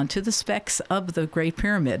Tucson to the specs of the Great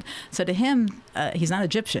Pyramid. So to him, he's not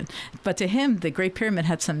Egyptian, but to him, the Great Pyramid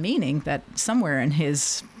had some meaning that somewhere in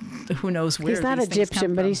his, who knows where. He's not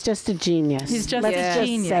Egyptian, but he's just a genius. He's just Let's a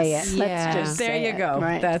genius. Say it. Let's just there say you go.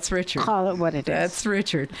 Right. That's Richard. Call it what it is. That's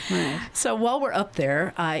Richard. Right. So while we're up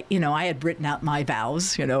there, I had written out my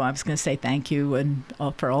vows. I was going to say thank you and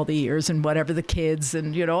for all the years and whatever the kids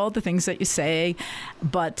and all the things that you say.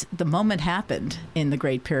 But the moment happened in the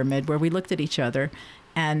Great Pyramid where we looked at each other,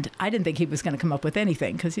 and I didn't think he was going to come up with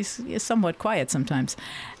anything because he's somewhat quiet sometimes.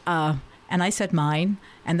 And I said mine,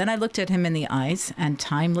 and then I looked at him in the eyes, and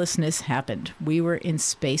timelessness happened. We were in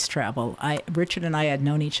space travel. Richard and I had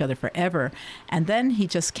known each other forever, and then he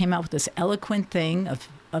just came out with this eloquent thing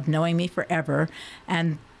of knowing me forever,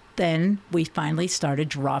 and then we finally started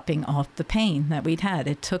dropping off the pain that we'd had.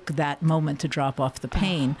 It took that moment to drop off the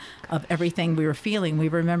pain of everything we were feeling. We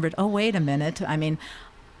remembered, oh, wait a minute. I mean,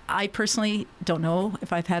 I personally don't know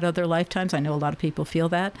if I've had other lifetimes. I know a lot of people feel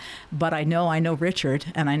that, but I know Richard,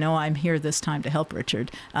 and I know I'm here this time to help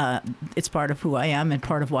Richard. It's part of who I am and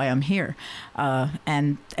part of why I'm here.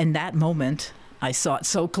 And in that moment, I saw it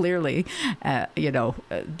so clearly,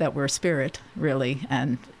 that we're spirit, really,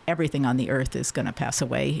 and everything on the earth is going to pass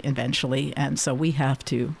away eventually. And so we have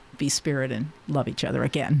to be spirit and love each other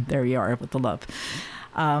again. There you are with the love.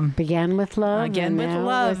 Began with love. Again with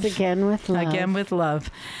love. Again with love. Again with love.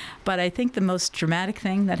 But I think the most dramatic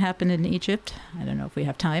thing that happened in Egypt, I don't know if we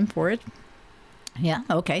have time for it. Yeah,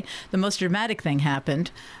 okay. The most dramatic thing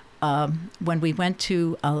happened when we went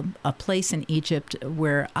to a place in Egypt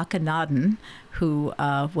where Akhenaten, who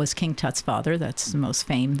was King Tut's father, that's the most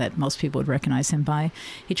fame that most people would recognize him by,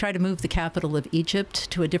 he tried to move the capital of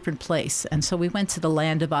Egypt to a different place. And so we went to the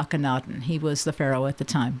land of Akhenaten. He was the pharaoh at the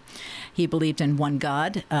time. He believed in one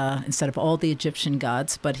God instead of all the Egyptian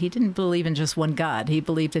gods, but he didn't believe in just one God. He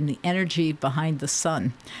believed in the energy behind the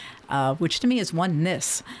sun. Which to me is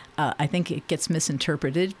oneness. I think it gets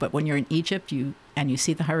misinterpreted, but when you're in Egypt and you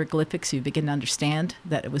see the hieroglyphics, you begin to understand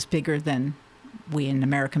that it was bigger than we in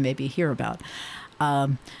America maybe hear about.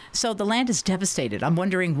 So the land is devastated. I'm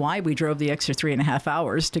wondering why we drove the extra 3.5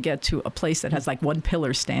 hours to get to a place that has like one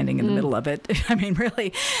pillar standing in the middle of it. I mean,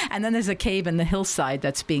 really. And then there's a cave in the hillside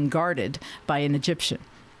that's being guarded by an Egyptian.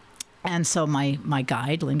 And so my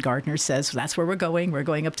guide, Lynn Gardner, says, that's where we're going. We're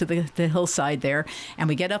going up to the hillside there. And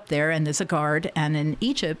we get up there, and there's a guard. And in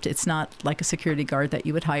Egypt, it's not like a security guard that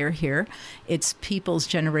you would hire here. It's people's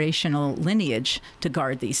generational lineage to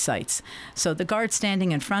guard these sites. So the guard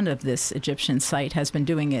standing in front of this Egyptian site has been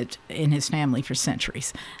doing it in his family for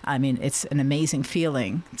centuries. I mean, it's an amazing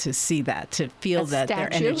feeling to see that, to feel that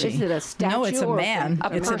their energy. Is it a statue? No, it's a man.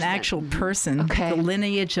 It's an actual person. Okay. The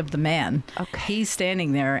lineage of the man. Okay. He's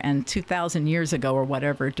standing there, and 2,000 years ago or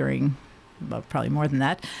whatever, during probably more than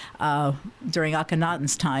that, during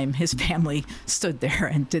Akhenaten's time, his family stood there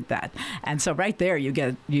and did that. And so right there,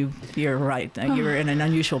 you're right. You're in an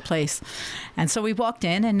unusual place. And so we walked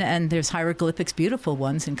in, and there's hieroglyphics, beautiful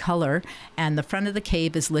ones in color, and the front of the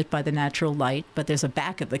cave is lit by the natural light, but there's a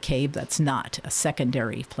back of the cave that's not, a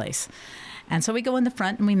secondary place. And so we go in the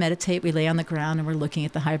front and we meditate. We lay on the ground and we're looking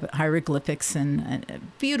at the hieroglyphics and a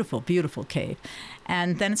beautiful, beautiful cave.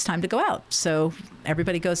 And then it's time to go out. So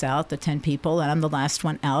everybody goes out, the 10 people, and I'm the last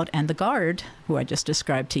one out. And the guard, who I just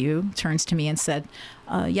described to you, turns to me and said,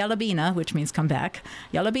 Yalabina, which means come back.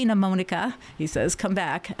 Yalabina, Monica, he says, come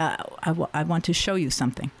back. I want to show you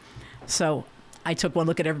something. So I took one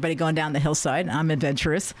look at everybody going down the hillside. I'm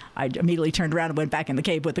adventurous. I immediately turned around and went back in the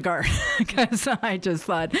cave with the guard because I just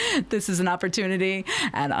thought, this is an opportunity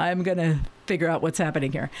and I'm going to figure out what's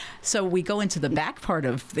happening here. So we go into the back part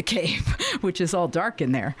of the cave, which is all dark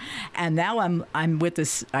in there. And now I'm with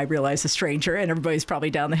this, I realize, a stranger, and everybody's probably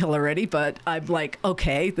down the hill already, but I'm like,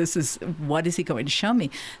 okay, what is he going to show me?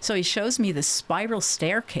 So he shows me this spiral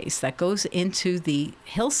staircase that goes into the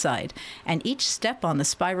hillside, and each step on the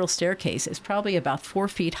spiral staircase is probably about 4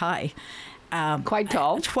 feet high. Quite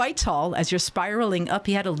tall. As you're spiraling up,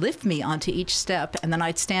 he had to lift me onto each step, and then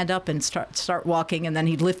I'd stand up and start walking, and then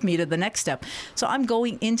he'd lift me to the next step. So I'm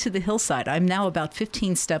going into the hillside. I'm now about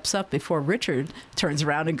 15 steps up before Richard turns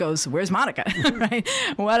around and goes, where's Monica? Right?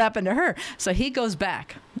 What happened to her? So he goes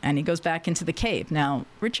back, and he goes back into the cave. Now,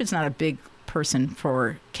 Richard's not a big person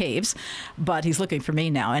for caves, but he's looking for me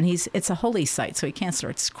now, and it's a holy site, so he can't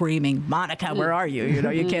start screaming, Monica, where are you?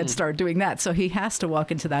 You can't start doing that. So he has to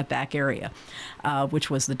walk into that back area, which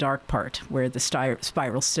was the dark part where the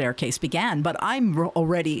spiral staircase began. But I'm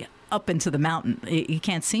already up into the mountain. You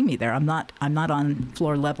can't see me there. I'm not on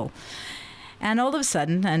floor level. And all of a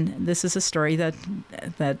sudden, and this is a story that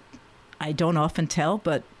I don't often tell,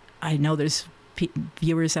 but I know there's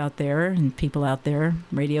viewers out there and people out there,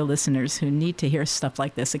 radio listeners, who need to hear stuff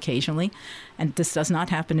like this occasionally. And this does not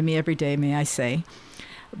happen to me every day, may I say.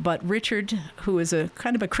 But Richard, who is a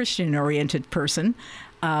kind of a Christian-oriented person,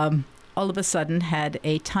 all of a sudden had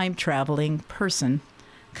a time-traveling person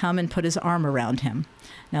come and put his arm around him.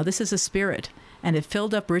 Now, this is a spirit, and it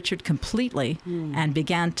filled up Richard completely and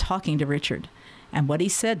began talking to Richard. And what he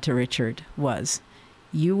said to Richard was,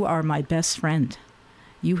 "You are my best friend.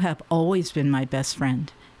 You have always been my best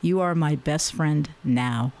friend. You are my best friend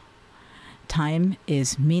now. Time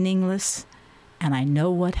is meaningless, and I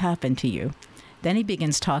know what happened to you." Then he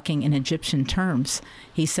begins talking in Egyptian terms.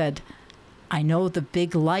 He said, "I know the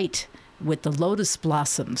big light with the lotus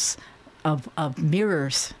blossoms of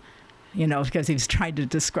mirrors," because he was trying to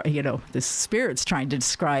describe, the spirit's trying to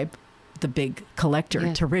describe the big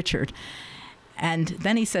collector to Richard. And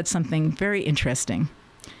then he said something very interesting.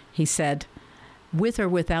 He said, with or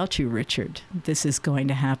without you, Richard, this is going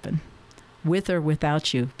to happen. With or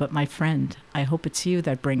without you. But my friend, I hope it's you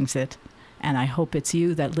that brings it. And I hope it's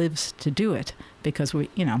you that lives to do it, because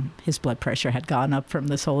his blood pressure had gone up from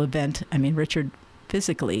this whole event. I mean, Richard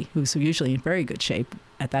physically, who's usually in very good shape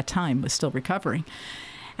at that time, was still recovering.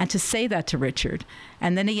 And to say that to Richard.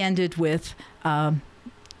 And then he ended with,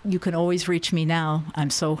 you can always reach me now. I'm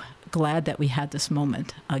so glad that we had this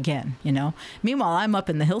moment again, Meanwhile, I'm up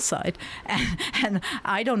in the hillside and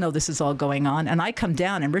I don't know this is all going on. And I come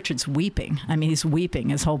down and Richard's weeping. I mean, he's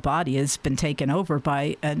weeping. His whole body has been taken over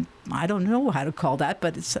by, I don't know how to call that,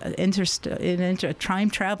 but it's a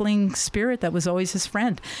time-traveling spirit that was always his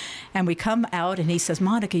friend. And we come out and he says,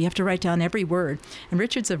 Monica, you have to write down every word. And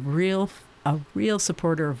Richard's a real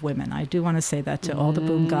supporter of women. I do want to say that to all the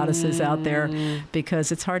boom goddesses out there,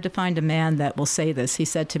 because it's hard to find a man that will say this. He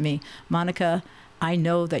said to me, Monica, I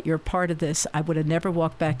know that you're part of this. I would have never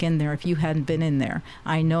walked back in there if you hadn't been in there.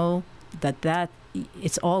 I know that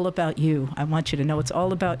it's all about you. I want you to know it's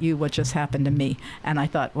all about you, what just happened to me. And I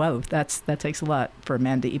thought, whoa, that takes a lot for a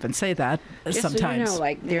man to even say that sometimes.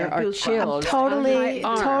 So there are chills. Totally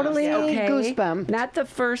okay? goosebump. Not the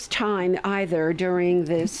first time either during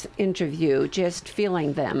this interview, just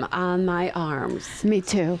feeling them on my arms. Me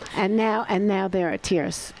too. And now there are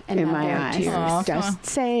tears in my eyes. Tears. Just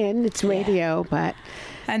saying, it's radio, but...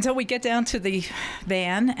 And so we get down to the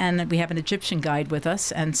van, and we have an Egyptian guide with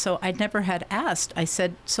us. And so I never had asked. I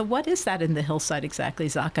said, so what is that in the hillside exactly?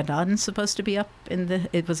 Is Akhenaten supposed to be up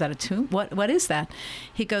was that a tomb? What is that?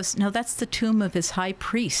 He goes, no, that's the tomb of his high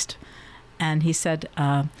priest. And he said,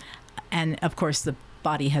 and of course the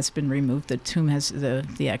body has been removed. The tomb has,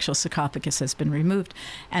 the actual sarcophagus has been removed.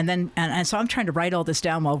 And then, and so I'm trying to write all this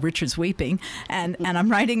down while Richard's weeping, and I'm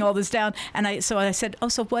writing all this down. And I said, oh,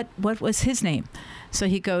 so what was his name? So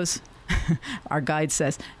he goes, our guide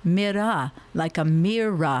says, Mira, like a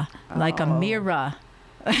mirror, like a mirror.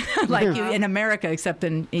 Like you in America, except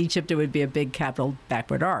in Egypt it would be a big capital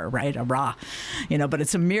backward R, right? A Ra, but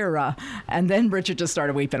it's a mirror. And then Richard just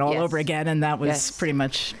started weeping all over again, and that was pretty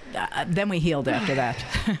much. Then we healed after that.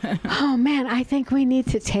 Oh man, I think we need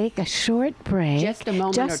to take a short break, just a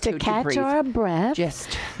moment, just or two to catch breathe. Our breath,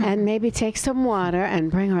 and maybe take some water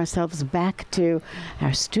and bring ourselves back to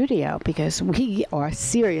our studio, because we are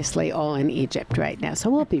seriously all in Egypt right now.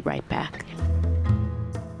 So we'll be right back.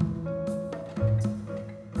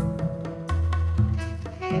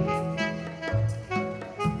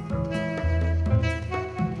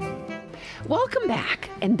 Welcome back.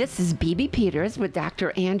 And this is B.B. Peters with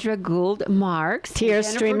Dr. Andrea Gould Marks. Tears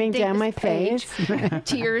streaming down my face.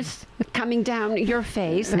 Tears coming down your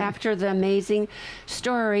face after the amazing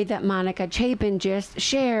story that Monica Chapin just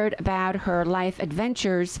shared about her life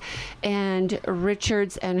adventures and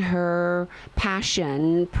Richard's and her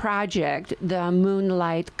passion project, the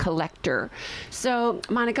Moonlight Collector. So,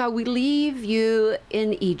 Monica, we leave you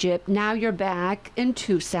in Egypt. Now you're back in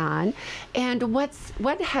Tucson. And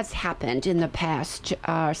what has happened in the past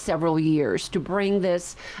several years to bring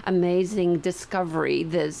this amazing discovery,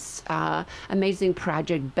 this amazing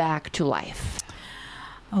project back to life?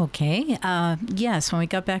 Okay. Yes, when we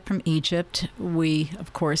got back from Egypt, we,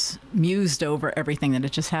 of course, mused over everything that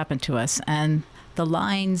had just happened to us. And the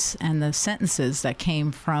lines and the sentences that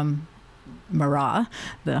came from Mara,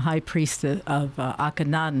 the high priest of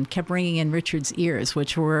Akhenaten, kept ringing in Richard's ears,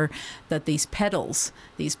 which were that these petals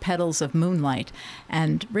of moonlight.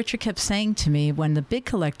 And Richard kept saying to me when the big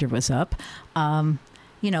collector was up,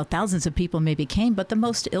 thousands of people maybe came, but the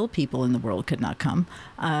most ill people in the world could not come.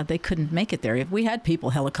 They couldn't make it there. We had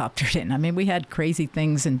people helicoptered in. I mean, we had crazy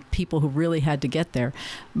things and people who really had to get there.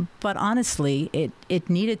 But honestly, it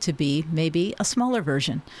needed to be maybe a smaller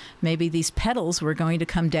version. Maybe these petals were going to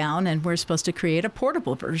come down and we're supposed to create a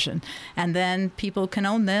portable version. And then people can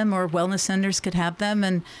own them, or wellness centers could have them,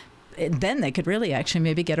 and then they could really actually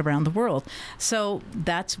maybe get around the world. So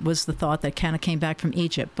that was the thought that kind of came back from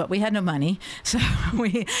Egypt. But we had no money, so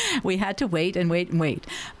we had to wait and wait and wait.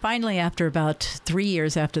 Finally, after about 3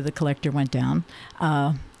 years after the collector went down,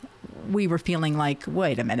 we were feeling like,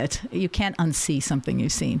 wait a minute, you can't unsee something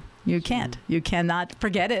you've seen. You can't. You cannot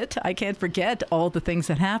forget it. I can't forget all the things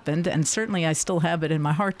that happened, and certainly I still have it in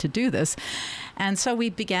my heart to do this. And so we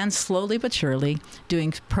began slowly but surely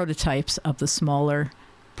doing prototypes of the smaller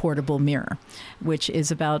portable mirror, which is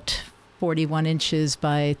about 41 inches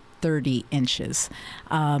by 30 inches.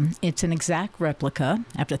 It's an exact replica,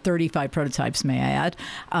 after 35 prototypes, may I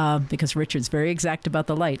add, because Richard's very exact about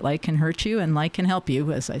the light. Light can hurt you and light can help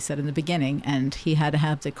you, as I said in the beginning, and he had to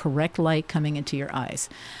have the correct light coming into your eyes.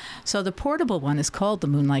 So the portable one is called the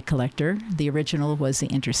Moonlight Collector. The original was the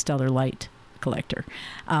Interstellar Light Collector.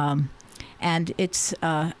 And it's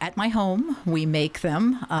at my home. We make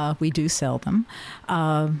them. We do sell them.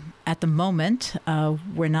 At the moment,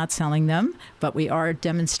 we're not selling them, but we are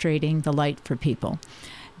demonstrating the light for people.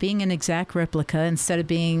 Being an exact replica, instead of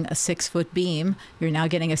being a 6-foot beam, you're now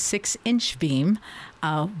getting a 6-inch beam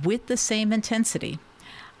with the same intensity.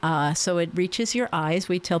 So it reaches your eyes.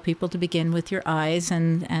 We tell people to begin with your eyes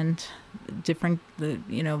and different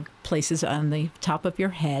places on the top of your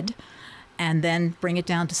head, and then bring it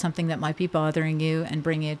down to something that might be bothering you and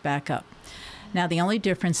bring it back up. Now, the only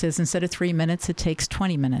difference is instead of 3 minutes, it takes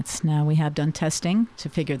 20 minutes. Now, we have done testing to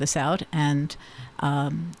figure this out, and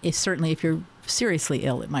certainly if you're seriously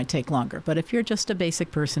ill, it might take longer. But if you're just a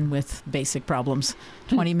basic person with basic problems,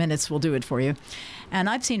 20 minutes will do it for you. And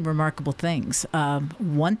I've seen remarkable things.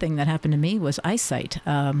 One thing that happened to me was eyesight.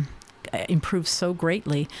 Improved so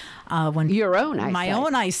greatly when your own eyesight. My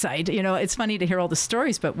own eyesight. It's funny to hear all the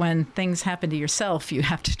stories, but when things happen to yourself, you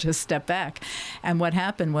have to just step back. And what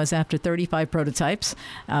happened was, after 35 prototypes,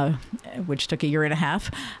 which took a year and a half,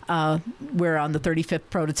 we're on the 35th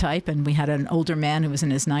prototype, and we had an older man who was in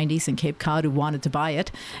his 90s in Cape Cod who wanted to buy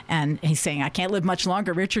it, and he's saying, "I can't live much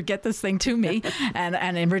longer. Richard, get this thing to me."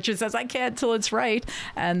 and Richard says, "I can't till it's right."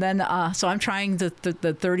 And then so I'm trying the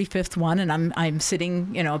 35th one, and I'm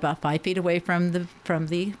sitting about 5 feet away from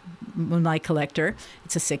the Moonlight Collector.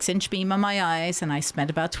 It's a 6-inch beam on my eyes, and I spent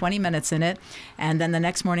about 20 minutes in it. And then the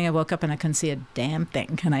next morning I woke up and I couldn't see a damn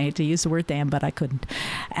thing. And I hate to use the word damn, but I couldn't.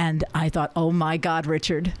 And I thought, oh my God,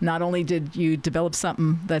 Richard, not only did you develop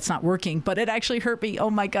something that's not working, but it actually hurt me. Oh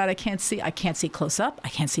my God, I can't see close up. I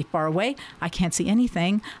can't see far away. I can't see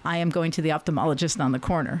anything. I am going to the ophthalmologist on the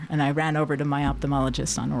corner. And I ran over to my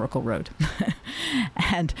ophthalmologist on Oracle Road.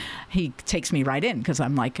 And he takes me right in because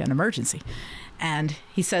I'm like an emergency. And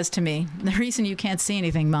he says to me, "The reason you can't see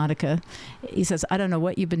anything, Monica," he says, "I don't know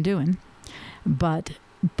what you've been doing, but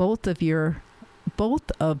both of your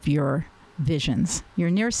visions, your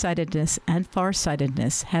nearsightedness and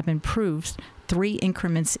farsightedness, have improved 3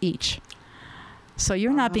 increments each. So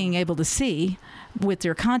you're not being able to see with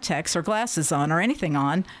your contacts or glasses on or anything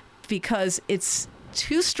on because it's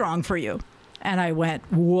too strong for you." And I went,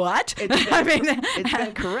 "What?" It's been corrected. It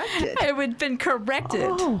had been corrected.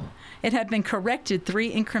 Oh. It had been corrected 3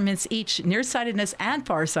 increments each, nearsightedness and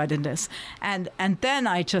farsightedness. And then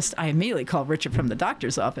I immediately called Richard from the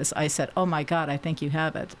doctor's office. I said, "Oh my God, I think you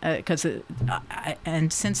have it,"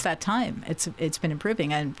 and since that time, it's been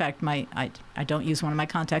improving. And in fact, I don't use one of my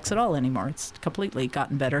contacts at all anymore. It's completely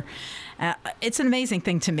gotten better. It's an amazing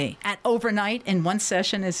thing to me. At overnight in one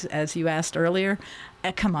session, as you asked earlier.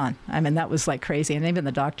 Come on. I mean, that was like crazy. And even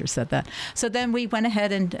the doctor said that. So then we went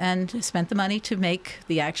ahead and spent the money to make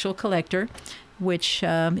the actual collector, which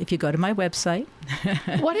if you go to my website.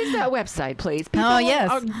 What is that website, please? People yes.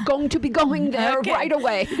 are going to be going there right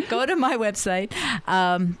away. Go to my website.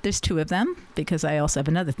 There's 2 of them because I also have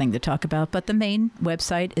another thing to talk about. But the main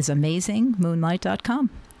website is amazingmoonlight.com.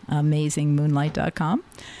 Amazingmoonlight.com.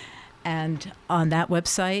 And on that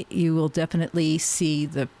website, you will definitely see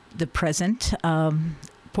the present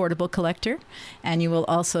portable collector, and you will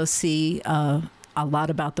also see a lot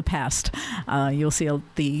about the past. You'll see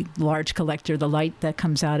the large collector, the light that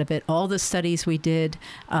comes out of it, all the studies we did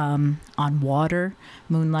on water.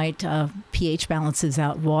 Moonlight pH balances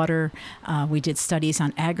out water. We did studies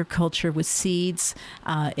on agriculture with seeds.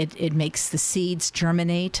 It makes the seeds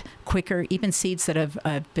germinate quicker. Even seeds that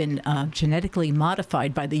have been genetically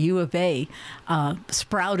modified by the U of A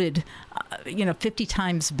sprouted 50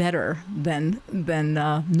 times better than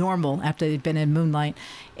normal after they've been in moonlight.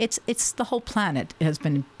 It's the whole planet has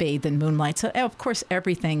been bathed in moonlight. So of course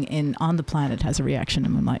everything on the planet has a reaction to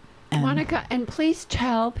moonlight. Monica, and please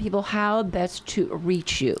tell people how best to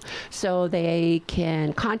reach you so they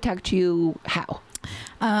can contact you. How?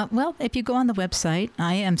 Well, if you go on the website,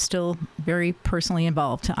 I am still very personally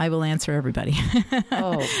involved. I will answer everybody.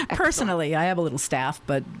 Oh, personally, I have a little staff,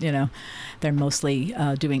 but they're mostly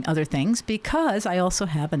doing other things because I also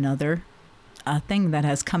have another thing that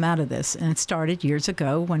has come out of this. And it started years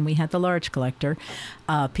ago when we had the large collector.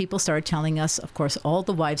 People started telling us, of course, all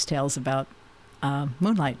the wives' tales about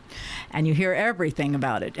moonlight, and you hear everything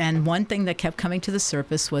about it. And one thing that kept coming to the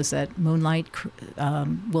surface was that moonlight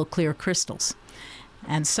will clear crystals.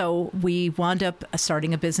 And so we wound up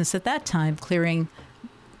starting a business at that time clearing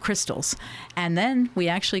crystals. And then we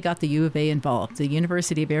actually got the U of A involved. The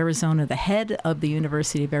University of Arizona, the head of the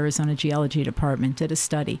University of Arizona Geology Department did a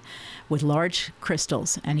study with large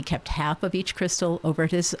crystals, and he kept half of each crystal over at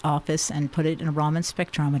his office and put it in a Raman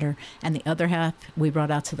spectrometer, and the other half we brought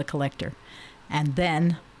out to the collector. And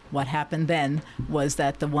then what happened then was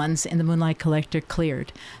that the ones in the Moonlight Collector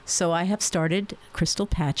cleared. So I have started crystal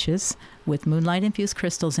patches with moonlight-infused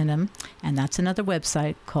crystals in them, and that's another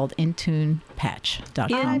website called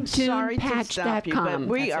intunepatch.com. I'm sorry to stop you, but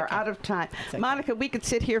we That's are okay. out of time. That's okay. Monica, we could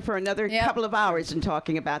sit here for another Yep. couple of hours and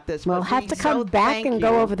talking about this. We'll but have we to come so back thank and you.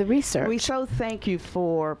 go over the research. We so thank you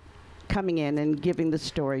for coming in and giving the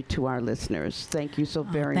story to our listeners. Thank you so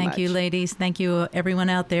very much. Thank you, ladies. Thank you, everyone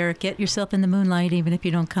out there. Get yourself in the moonlight, even if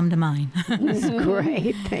you don't come to mine. That's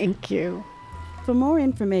great. Thank you. For more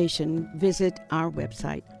information, visit our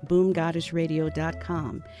website,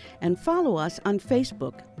 boomgoddessradio.com, and follow us on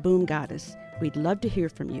Facebook, Boom Goddess. We'd love to hear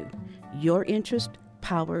from you. Your interest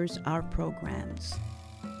powers our programs.